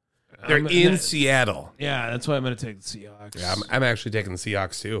 They're in Seattle. Yeah, that's why I'm going to take the Seahawks. Yeah, I'm actually taking the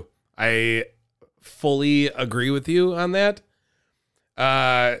Seahawks too. I fully agree with you on that.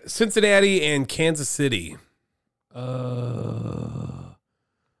 Cincinnati and Kansas City.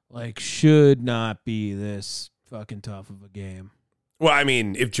 Like, should not be this fucking tough of a game. Well, I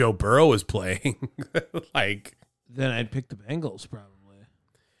mean, if Joe Burrow was playing, like, Then I'd pick the Bengals probably.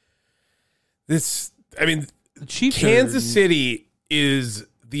 the Chiefs Kansas City is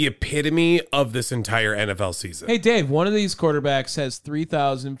the epitome of this entire NFL season. Hey, Dave, one of these quarterbacks has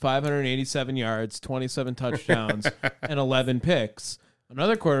 3,587 yards, 27 touchdowns, and 11 picks.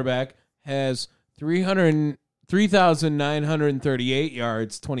 Another quarterback has 3,938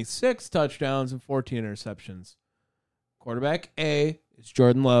 yards, 26 touchdowns, and 14 interceptions. Quarterback A is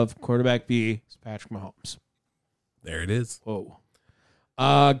Jordan Love. Quarterback B is Patrick Mahomes. There it is. Whoa.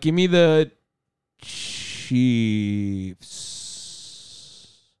 Give me the Chiefs.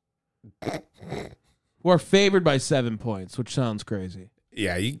 Who are favored by 7 points, which sounds crazy.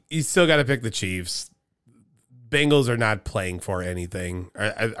 Yeah, you still got to pick the Chiefs. Bengals are not playing for anything.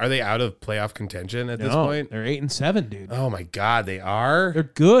 Are they out of playoff contention at this point? They're 8-7, dude. Oh my God, they are. They're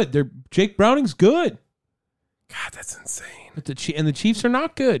good. Jake Browning's good. God, that's insane. But the Chiefs are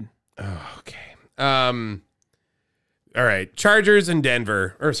not good. Oh, okay. All right. Chargers and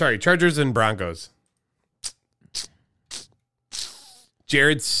Broncos.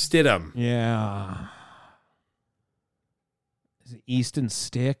 Jared Stidham. Yeah. Is it Easton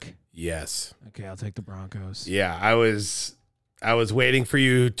Stick? Yes. Okay, I'll take the Broncos. Yeah, I was waiting for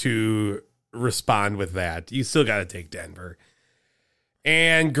you to respond with that. You still got to take Denver.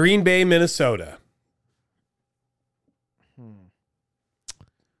 And Green Bay, Minnesota.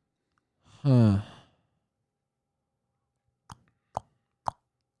 Huh.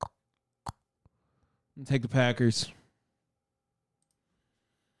 I'll take the Packers.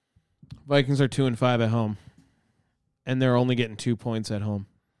 Vikings are 2-5 at home. And they're only getting 2 points at home.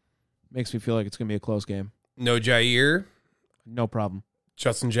 Makes me feel like it's going to be a close game. No Jair. No problem.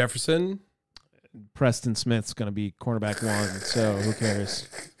 Justin Jefferson. Preston Smith's going to be cornerback 1, so who cares?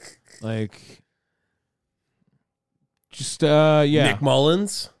 Like, just, yeah. Nick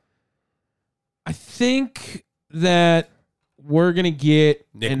Mullins. I think that we're going to get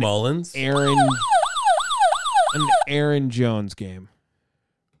Nick Mullins. an Aaron Jones game.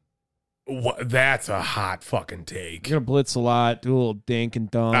 That's a hot fucking take. You're going to blitz a lot, do a little dink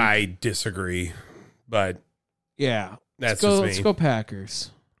and dunk. I disagree, but yeah. that's just me. Let's go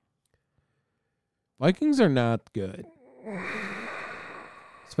Packers. Vikings are not good.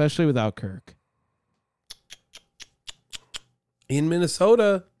 Especially without Kirk. In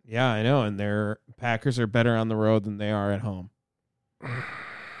Minnesota. Yeah, I know. And their Packers are better on the road than they are at home.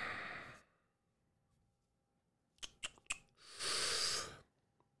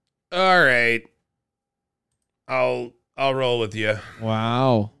 All right. I'll roll with you.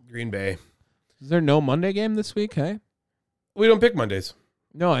 Wow. Green Bay. Is there no Monday game this week, hey? We don't pick Mondays.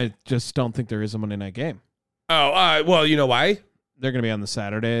 No, I just don't think there is a Monday night game. Oh, well, you know why? They're going to be on the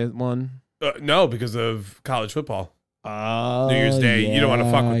Saturday one. No, because of college football. Oh, New Year's Day. You don't want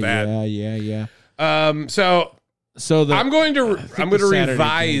to fuck with that. Yeah. So I'm going to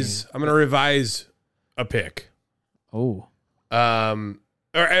revise. game. I'm going to revise a pick. Oh. Or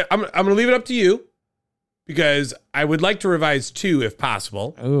I'm going to leave it up to you because I would like to revise 2 if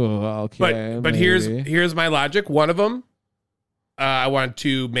possible. Oh, okay. But here's my logic. One of them, I want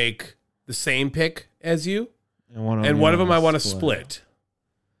to make the same pick as you, and one of them I want to split.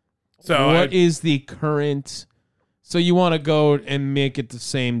 So what is the current? So you want to go and make it the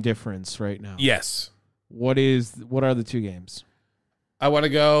same difference right now? Yes. What are the 2 games? I want to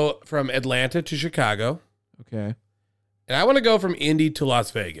go from Atlanta to Chicago. Okay. And I want to go from Indy to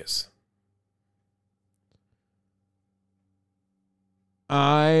Las Vegas.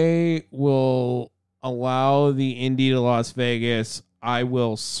 I will allow the Indy to Las Vegas. I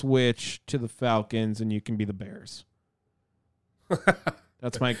will switch to the Falcons, and you can be the Bears.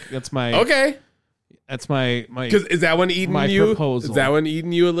 That's my Okay. That's my Because is that one eating my you? proposal. Is that one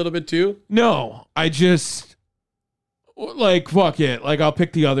eating you a little bit too? No, I just like fuck it. Like I'll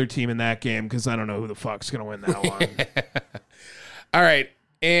pick the other team in that game because I don't know who the fuck's gonna win that one. All right,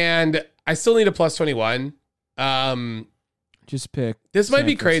 and I still need a plus 21. Just pick. This might San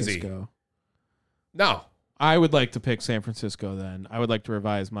be crazy. Francisco. No. I would like to pick San Francisco. Then I would like to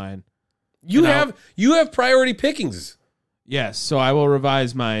revise mine. You have priority pickings. Yes, so I will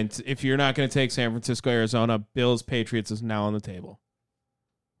revise mine. If you're not going to take San Francisco, Arizona, Bills, Patriots is now on the table.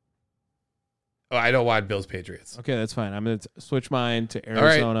 Oh, I don't want Bills Patriots. Okay, that's fine. I'm going to switch mine to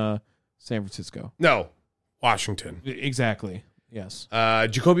Arizona, San Francisco. No, Washington. Exactly. Yes.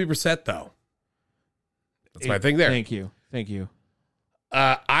 Jacoby Brissett, though. That's my thing there. Thank you.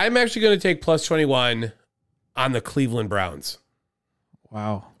 I'm actually going to take plus 21 on the Cleveland Browns.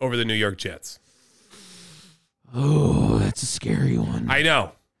 Wow. Over the New York Jets. Oh, that's a scary one. I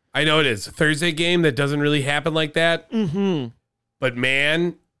know it is. A Thursday game that doesn't really happen like that. Mm-hmm. But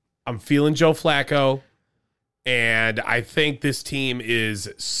man, I'm feeling Joe Flacco, and I think this team is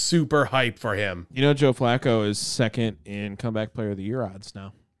super hyped for him. You know, Joe Flacco is second in comeback player of the year odds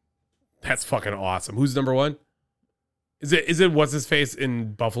now. That's fucking awesome. Who's number one? Is it what's his face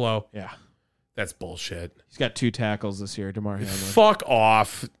in Buffalo? Yeah. That's bullshit. He's got 2 tackles this year, DeMar Hamlin. Fuck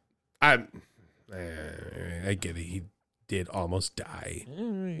off. I get it. He did almost die.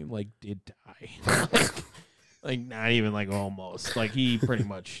 Did die. Like, not even like almost. Like, he pretty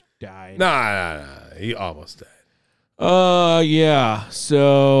much died. Nah. He almost died. Yeah.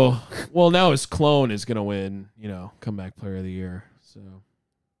 So, well, now his clone is going to win, comeback player of the year. So,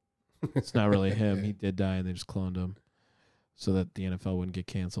 it's not really him. He did die, and they just cloned him so that the NFL wouldn't get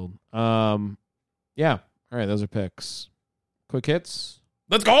canceled. Yeah. All right, those are picks. Quick hits.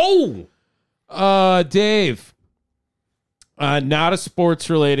 Let's go. Dave. Not a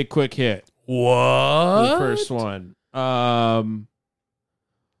sports-related quick hit. What? The first one. All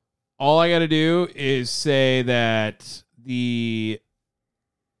I got to do is say that the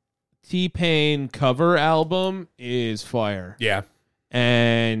T-Pain cover album is fire. Yeah.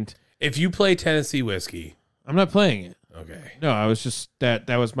 And if you play Tennessee Whiskey, I'm not playing it. Okay. No, I was just that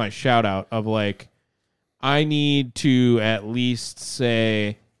was my shout out of like, I need to at least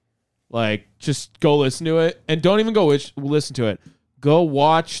say, like, just go listen to it, and don't even go listen to it. Go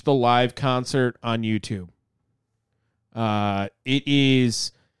watch the live concert on YouTube. It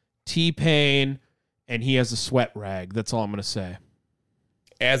is T-Pain, and he has a sweat rag. That's all I'm gonna say.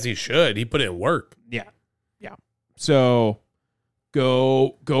 As he should. He put in work. Yeah. So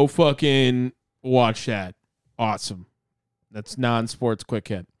go fucking watch that. Awesome. That's non-sports quick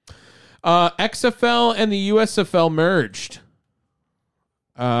hit. XFL and the USFL merged.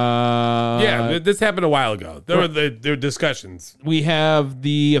 Yeah, this happened a while ago. There were discussions. We have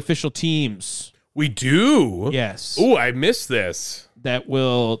the official teams. We do? Yes. Ooh, I missed this. That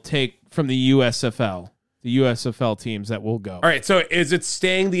will take from the USFL. The USFL teams that will go. All right, so is it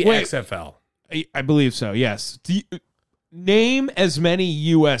staying the XFL? I believe so, yes. Name as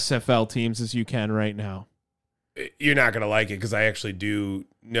many USFL teams as you can right now. You're not going to like it because I actually do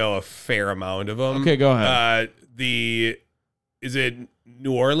know a fair amount of them. Okay, go ahead. Is it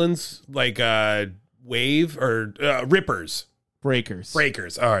New Orleans, like Wave or Rippers? Breakers.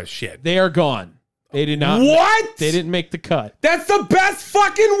 Oh, shit. They are gone. They did not. What? They didn't make the cut. That's the best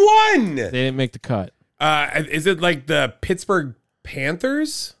fucking one. They didn't make the cut. Is it like the Pittsburgh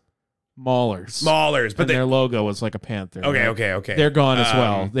Panthers? Maulers. But their logo was like a panther. Okay. They're gone as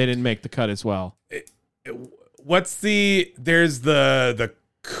well. They didn't make the cut as well. There's the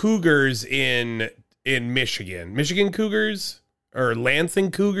Cougars in Michigan Cougars or Lansing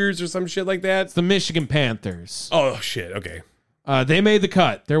Cougars or some shit like that. It's the Michigan Panthers. Oh shit. Okay. They made the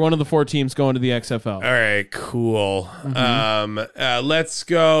cut. They're one of the 4 teams going to the XFL. All right, cool. Mm-hmm. Let's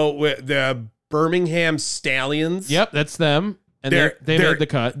go with the Birmingham Stallions. Yep, that's them. And they made the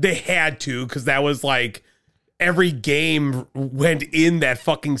cut. They had to because that was like every game went in that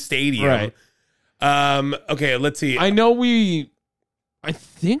fucking stadium. Right. Okay, let's see. I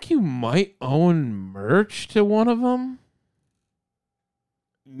think you might own merch to one of them.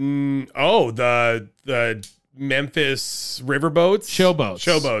 The Memphis Riverboats?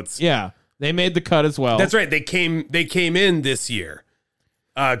 Showboats. Yeah. They made the cut as well. That's right. They came in this year.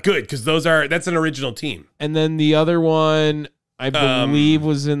 Good, because that's an original team. And then the other one, I believe,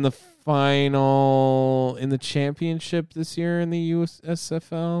 was in the final in the championship this year in the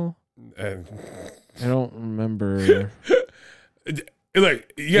USFL. I don't remember.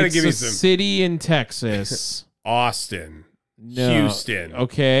 Look, you got to give me some. City in Texas. Austin. No. Houston.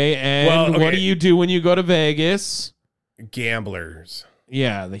 Okay, and what do you do when you go to Vegas? Gamblers.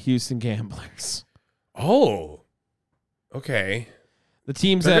 Yeah, the Houston Gamblers. Oh, okay. The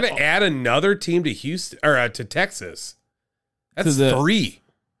teams They're going to add another team to Houston or to Texas. That's 3.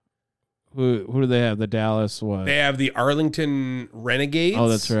 Who do they have? The Dallas what? They have the Arlington Renegades. Oh,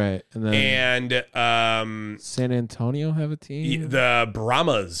 that's right. And then San Antonio have a team. The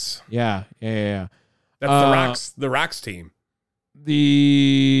Brahmas. Yeah. That's the Rocks team.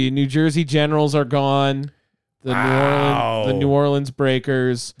 The New Jersey Generals are gone. The New Orleans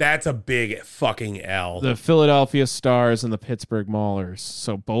Breakers. That's a big fucking L. The Philadelphia Stars and the Pittsburgh Maulers.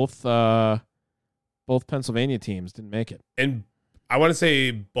 So both Pennsylvania teams didn't make it. And I want to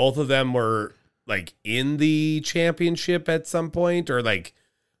say both of them were like in the championship at some point, or like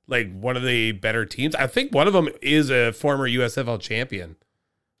one of the better teams. I think one of them is a former USFL champion.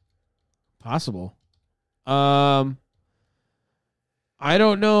 Possible. I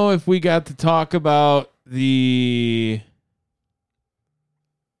don't know if we got to talk about the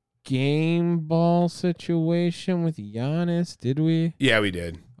game ball situation with Giannis, did we? Yeah, we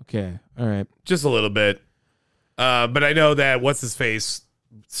did. Okay. All right. Just a little bit. But I know that what's his face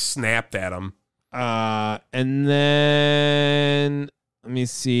snapped at him. And then let me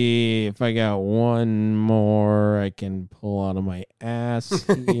see if I got one more I can pull out of my ass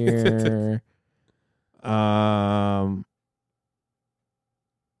here.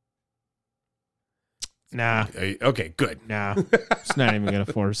 Nah. Okay, good. Nah. It's not even gonna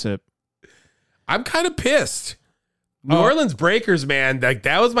force it. I'm kind of pissed. New Orleans Breakers, man, like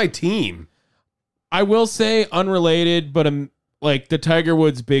that was my team. I will say, unrelated, but like the Tiger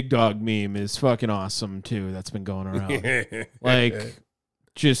Woods big dog meme is fucking awesome too. That's been going around. Like,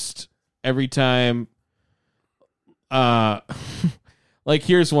 just every time. Like,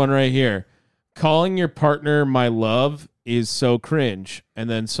 here's one right here. Calling your partner my love is so cringe. And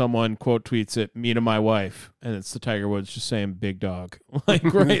then someone quote tweets it, me to my wife. And it's the Tiger Woods just saying big dog. Like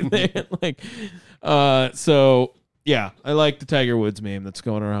right there. Like, so yeah, I like the Tiger Woods meme that's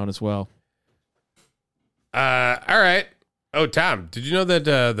going around as well. All right. Oh, Tom, did you know that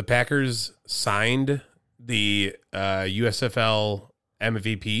the Packers signed the USFL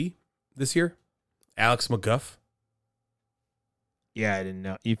MVP this year? Alex McGuff. Yeah, I didn't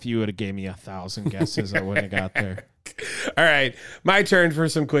know. If you would have gave me 1,000 guesses, I wouldn't have got there. All right, my turn for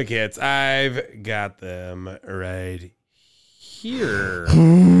some quick hits. I've got them right here.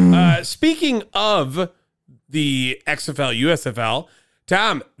 Speaking of the XFL, USFL,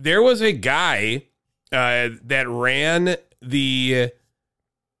 Tom, there was a guy that ran the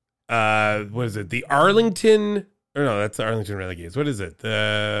what is it? The Arlington? Or no, that's the Arlington Renegades. What is it?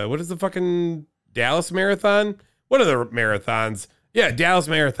 What is the fucking Dallas Marathon? What are the marathons? Yeah, Dallas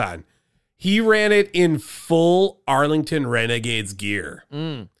Marathon. He ran it in full Arlington Renegades gear.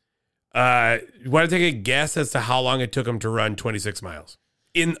 You want to take a guess as to how long it took him to run 26 miles?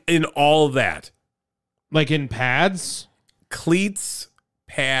 In all of that. Like in pads? Cleats,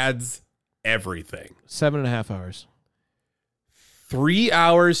 pads, everything. 7.5 hours. 3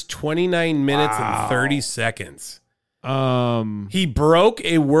 hours, 29 minutes, and 30 seconds. He broke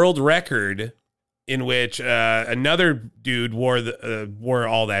a world record in which another dude wore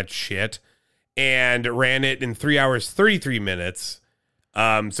all that shit and ran it in 3 hours, 33 minutes.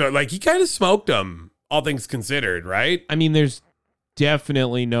 So like he kind of smoked them, all things considered, right? I mean, there's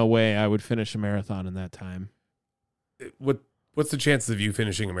definitely no way I would finish a marathon in that time. What's the chances of you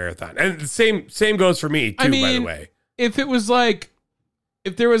finishing a marathon? And the same goes for me too, by the way. If it was like,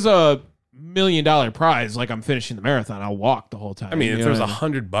 if there was $1 million prize, like I'm finishing the marathon, I'll walk the whole time. I mean, if there was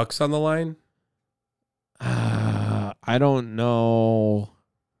 $100 on the line. I don't know.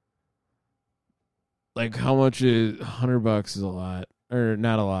 Like how much is $100 is a lot, or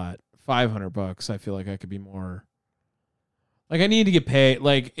not a lot. $500. I feel like I could be more. Like I need to get paid.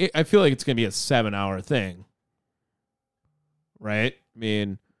 Like I feel like it's gonna be a 7-hour thing, right? I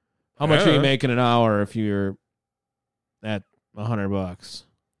mean, how much are you making an hour if you're at $100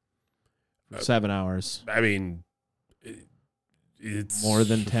 for 7 hours? I mean, it's more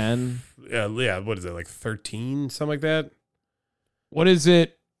than 10. Yeah. What is it, like 13, something like that? What is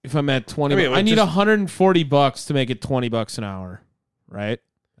it if I'm at 20? I need $140 to make it $20 an hour, right?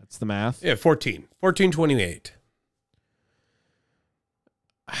 That's the math. Yeah, 14.28.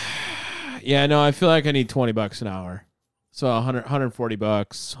 Yeah, no, I feel like I need $20 an hour. So $140,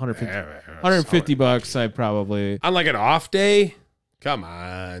 $150. I probably on like an off day. Come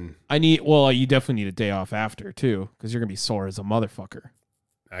on. You definitely need a day off after too, because you're gonna be sore as a motherfucker.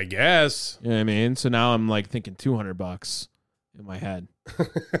 I guess. You know what I mean? So now I'm like thinking $200 in my head. All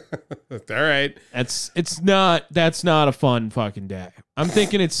right. That's not a fun fucking day. I'm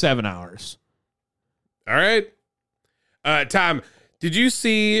thinking it's 7 hours. All right. Tom, did you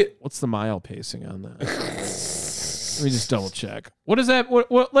see what's the mile pacing on that? Let me just double check. What is that?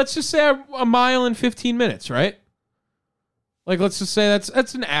 What let's just say a mile in 15 minutes, right? Like, let's just say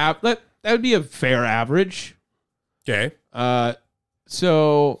that's an app that would be a fair average. Okay.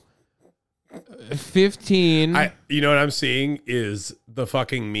 So 15 You know what I'm seeing is the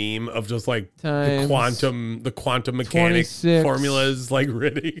fucking meme of just like Times the quantum mechanic 26. formulas like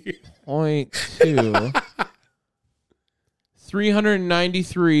Riddy. 0.2.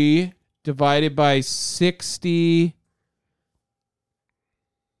 393 divided by 60.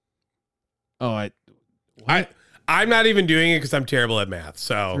 Oh, I'm not even doing it because I'm terrible at math.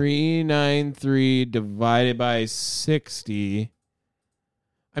 So 393 divided by 60.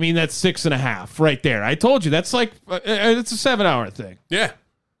 I mean, that's 6.5 right there. I told you that's like it's a 7-hour thing. yeah.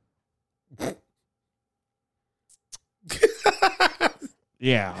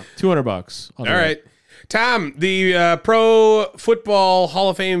 Yeah, $200. All right. Tom, the Pro Football Hall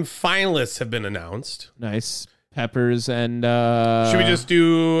of Fame finalists have been announced. Nice. Peppers and Should we just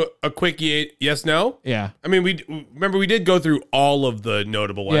do a quick yes, no? yeah. I mean, we did go through all of the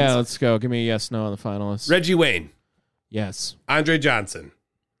notable ones. Yeah, let's go. Give me a yes, no on the finalists. Reggie Wayne, Yes. Andre Johnson.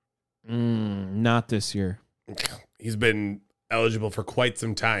 Not this year. He's been eligible for quite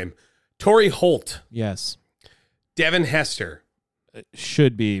some time. Torrey Holt, Yes. Devin Hester.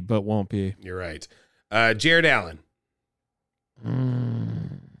 Should be, but won't be. You're right. Jared Allen.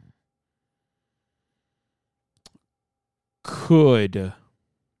 Could.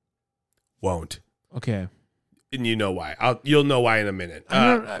 Won't. Okay. And you know why. You'll know why in a minute.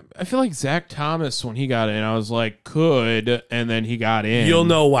 I feel like Zach Thomas, when he got in, I was like, could, and then he got in. You'll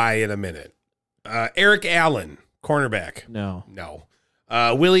know why in a minute. Eric Allen, cornerback. No. No.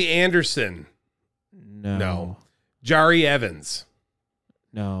 Willie Anderson. No. No. Jari Evans.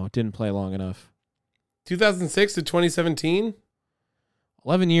 No. Didn't play long enough. 2006 to 2017?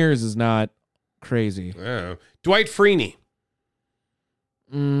 11 years is not crazy. Oh. Dwight Freeney.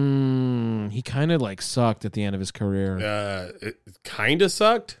 He kind of like sucked at the end of his career. It kind of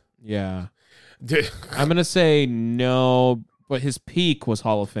sucked. Yeah. I'm going to say no, but his peak was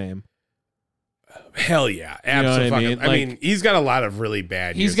Hall of Fame. Hell yeah. You know what I Absolutely. mean? I mean, he's got a lot of really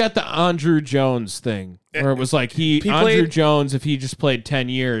bad He's years. got the Andrew Jones thing where it was like Andrew Jones, if he just played 10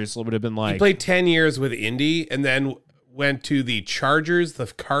 years, would have been like. He played 10 years with Indy and then went to the Chargers, the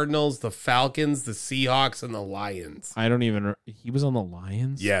Cardinals, the Falcons, the Seahawks, and the Lions. I don't even. He was on the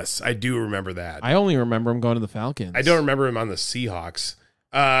Lions? Yes, I do remember that. I only remember him going to the Falcons. I don't remember him on the Seahawks.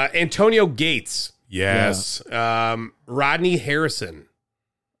 Antonio Gates. Yes. Rodney Harrison.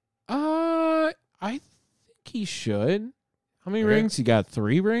 I think he should. How many Okay. rings? He got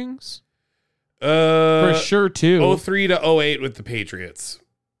 3 rings? For For sure, 2. 03 to 08 with the Patriots.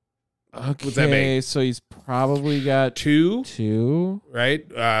 Okay, What's that make? so he's probably got 2, 2. right?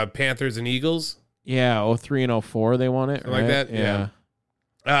 Panthers and Eagles. Yeah, 03 and 04 they won it, Something like right? that?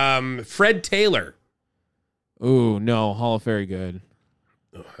 Yeah. Fred Taylor. Ooh, no, Hall of Very good.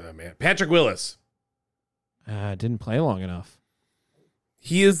 Oh, man. Patrick Willis. Didn't play long enough.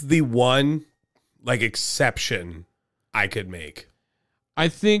 He is the one exception I could make. I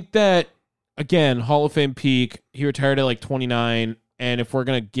think that, again, Hall of Fame peak, he retired at like 29, and if we're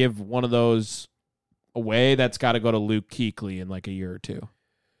going to give one of those away, that's got to go to Luke Kuechly in like a year or 2.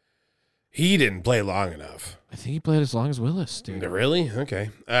 He didn't play long enough. I think he played as long as Willis, dude. Really? Okay.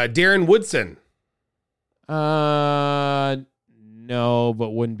 Darren Woodson. No,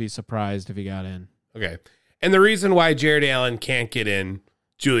 but wouldn't be surprised if he got in. Okay. And the reason why Jared Allen can't get in,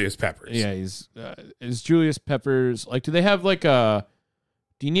 Julius Peppers. Yeah, is Julius Peppers, like, do they have like do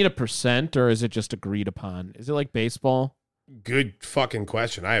you need a percent or is it just agreed upon? Is it like baseball? Good fucking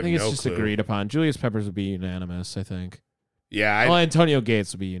question. I I have think it's no just clue. agreed upon. Julius Peppers would be unanimous, I think. Yeah. Well, Antonio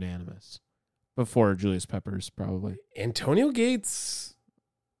Gates would be unanimous before Julius Peppers, probably. Antonio Gates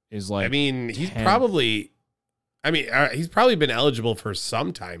Is like, I mean, he's 10th. probably he's probably been eligible for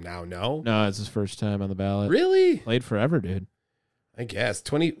some time now, no? No, it's his first time on the ballot. Really? Played forever, dude. I guess.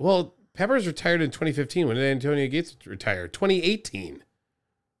 Peppers retired in 2015. When did Antonio Gates retire? 2018.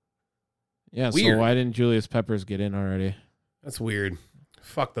 Yeah, Weird. so why didn't Julius Peppers get in already? That's weird.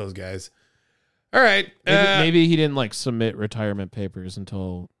 Fuck those guys. All right. Maybe he didn't like submit retirement papers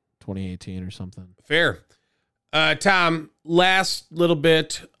until 2018 or something. Fair. Tom, last little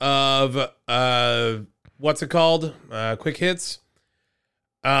bit of what's it called? Quick hits.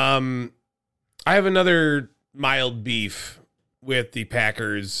 I have another mild beef with the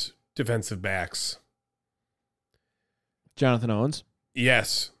Packers defensive backs. Jonathan Owens?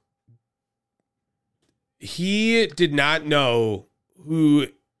 Yes. He did not know who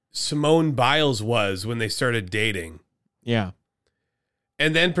Simone Biles was when they started dating, Yeah.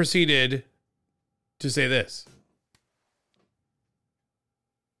 and then proceeded to say this.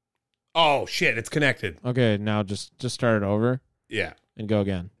 Oh shit, it's connected. Okay, now just start it over Yeah. and go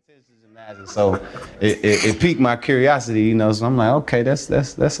again. Magic. So it piqued my curiosity, you know. So I'm like, okay,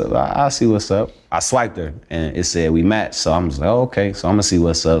 I'll see what's up. I swiped her and it said we matched. So I'm just like, oh, okay, so I'm gonna see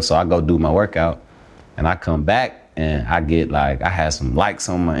what's up. So I go do my workout and I come back and I get like, I had some likes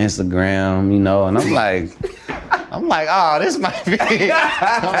on my Instagram, you know, and I'm like, oh, this might be.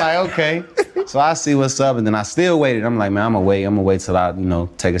 I'm like, okay. So I see what's up, and then I still waited. I'm like, man, I'm gonna wait till I, you know,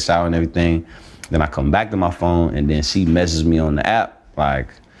 take a shower and everything. Then I come back to my phone, and then she messages me on the app, like,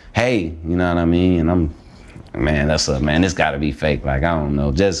 hey, you know what I mean? And I'm, man, this gotta be fake. Like, I don't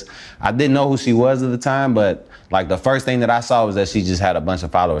know. I didn't know who she was at the time, but like the first thing that I saw was that she just had a bunch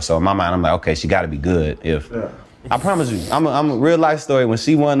of followers. So in my mind, I'm like, okay, she gotta be good. I promise you, I'm a real life story. When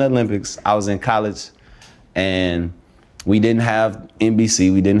she won the Olympics, I was in college, and we didn't have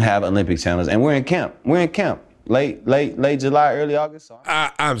NBC, we didn't have Olympic channels, and we're in camp. Late July, early August. So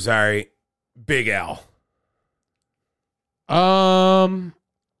I'm sorry, Big Al.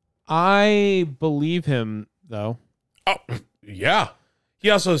 I believe him though. Oh, yeah. He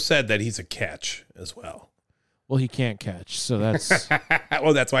also said that he's a catch as well. Well, he can't catch, so that's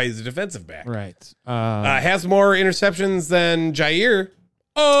well, that's why he's a defensive back. right. Has more interceptions than Jair.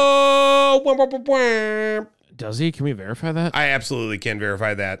 Oh, Does he? Can we verify that? I absolutely can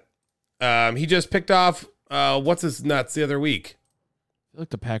verify that. He just picked off what's his nuts the other week. I feel like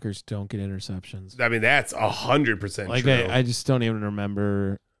the Packers don't get interceptions. I mean, that's 100% Like true. I just don't even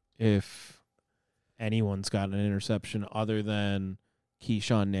remember if anyone's gotten an interception other than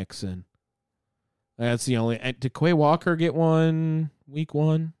Keyshawn Nixon. That's the only. Did Quay Walker get one week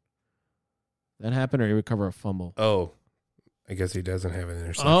 1? That happened, or he recover a fumble? Oh, I guess he doesn't have an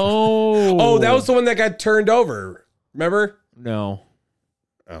interception. Oh, that was the one that got turned over. Remember? No.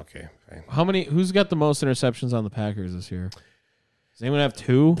 Okay, fine. Who's got the most interceptions on the Packers this year? Does anyone have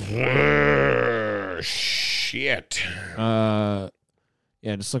 2? Shit. Yeah,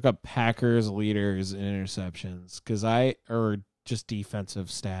 just look up Packers leaders in interceptions, or just defensive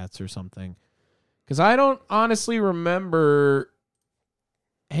stats or something. Because I don't honestly remember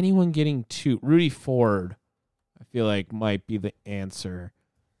anyone getting 2. Rudy Ford, I feel like, might be the answer.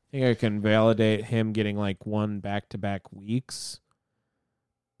 I think I can validate him getting like 1 back-to-back weeks.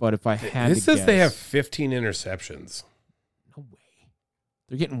 But if I had This to says they guess- have 15 interceptions. No way.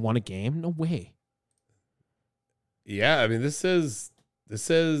 They're getting 1 a game? No way. Yeah, I mean, this is on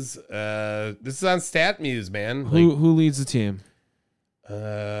StatMuse, man. Who leads the team?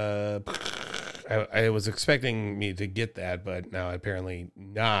 I was expecting me to get that, but now apparently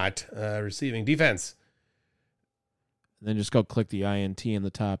not. Receiving defense. And then just go click the INT in the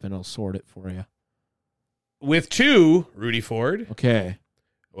top and it'll sort it for you. With 2, Rudy Ford. Okay.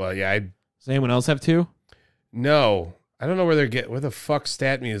 Well, yeah, Does anyone else have 2? no. I don't know where the fuck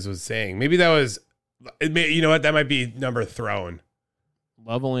StatMuse was saying. Maybe that was, you know what? That might be number thrown.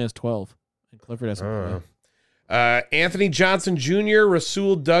 Love only has 12. And Clifford has 1. Anthony Johnson Jr.,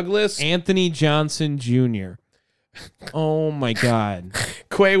 Rasul Douglas, Anthony Johnson Jr. Oh my God.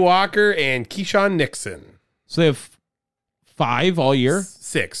 Quay Walker, and Keyshawn Nixon. So they have 5 all year,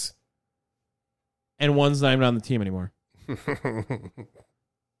 6. and 1's not even on the team anymore.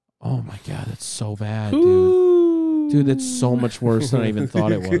 Oh my God, that's so bad, dude. Dude, that's so much worse than I even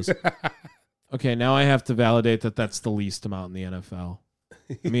thought it was. Okay, now I have to validate that that's the least amount in the NFL.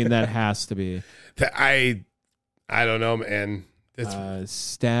 I mean, that has to be. I don't know, man.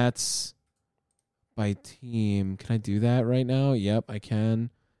 Stats by team. Can I do that right now? Yep, I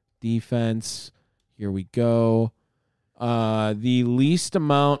can. Defense. Here we go. The least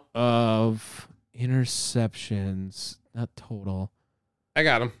amount of interceptions, not total. I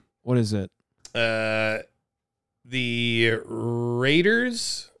got him. What is it? The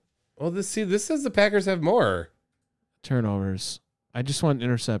Raiders. Well, this says the Packers have more. Turnovers. I just want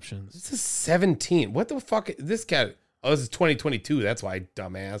interceptions. This is 17. What the fuck? This guy. Oh, this is 2022. That's why,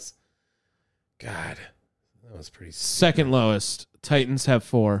 dumbass. God, that was pretty. Second lowest. Titans have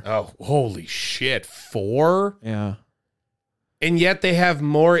 4. Oh, holy shit. 4? Yeah. And yet they have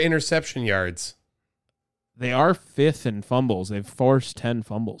more interception yards. They are 5th in fumbles. They've forced 10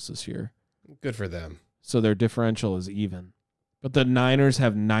 fumbles this year. Good for them. So their differential is even. But the Niners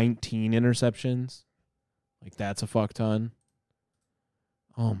have 19 interceptions. Like, that's a fuck ton.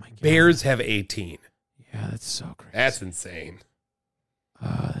 Oh, my God. Bears have 18. Yeah, that's so crazy. That's insane.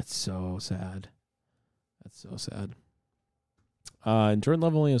 That's so sad. That's so sad. And Jordan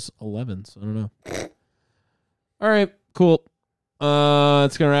Love only has 11, so I don't know. All right, cool.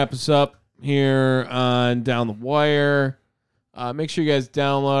 It's going to wrap us up here on Down the Wire. Make sure you guys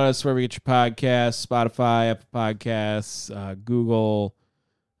download us wherever you get your podcasts, Spotify, Apple Podcasts, Google,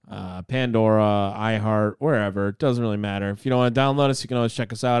 Pandora, iHeart, wherever. It doesn't really matter. If you don't want to download us, you can always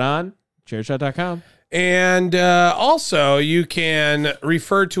check us out on Chairshot.com. And also, you can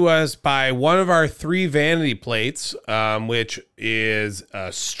refer to us by one of our 3 vanity plates, which is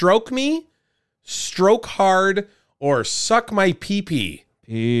Stroke Me, Stroke Hard, or Suck My Pee-Pee.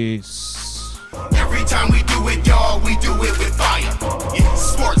 Peace. Every time we do it, y'all, we do it with fire. Yeah,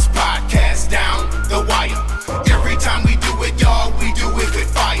 sports podcast down the wire. Every time we do it, y'all, we do it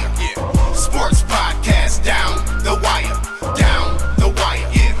with fire. Yeah, sports podcast down the wire. Down the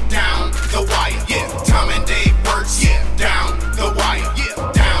wire. Yeah, down the wire. Yeah, Tom and Dave works. Yeah, down the wire.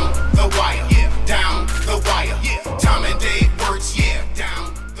 Yeah, down the wire. Yeah, down the wire. Yeah, Tom and Dave works. Yeah,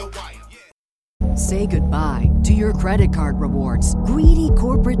 down the wire. Yeah. Say goodbye to your credit card rewards. Greedy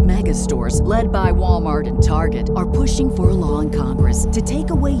corporate mega stores, led by Walmart and Target, are pushing for a law in Congress to take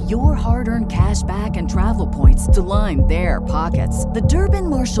away your hard-earned cash back and travel points to line their pockets. The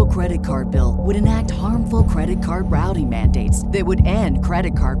Durbin-Marshall credit card bill would enact harmful credit card routing mandates that would end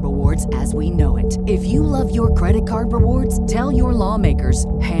credit card rewards as we know it. If you love your credit card rewards, tell your lawmakers,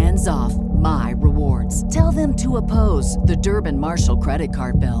 hands off my rewards. Tell them to oppose the Durbin-Marshall credit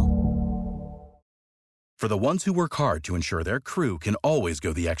card bill. For the ones who work hard to ensure their crew can always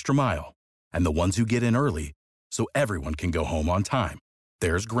go the extra mile, and the ones who get in early so everyone can go home on time,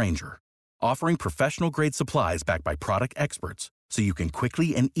 there's Grainger, offering professional-grade supplies backed by product experts so you can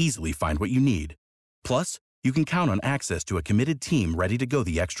quickly and easily find what you need. Plus, you can count on access to a committed team ready to go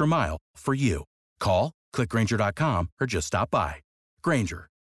the extra mile for you. Call, click Grainger.com, or just stop by. Grainger,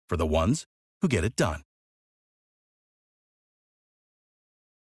 for the ones who get it done.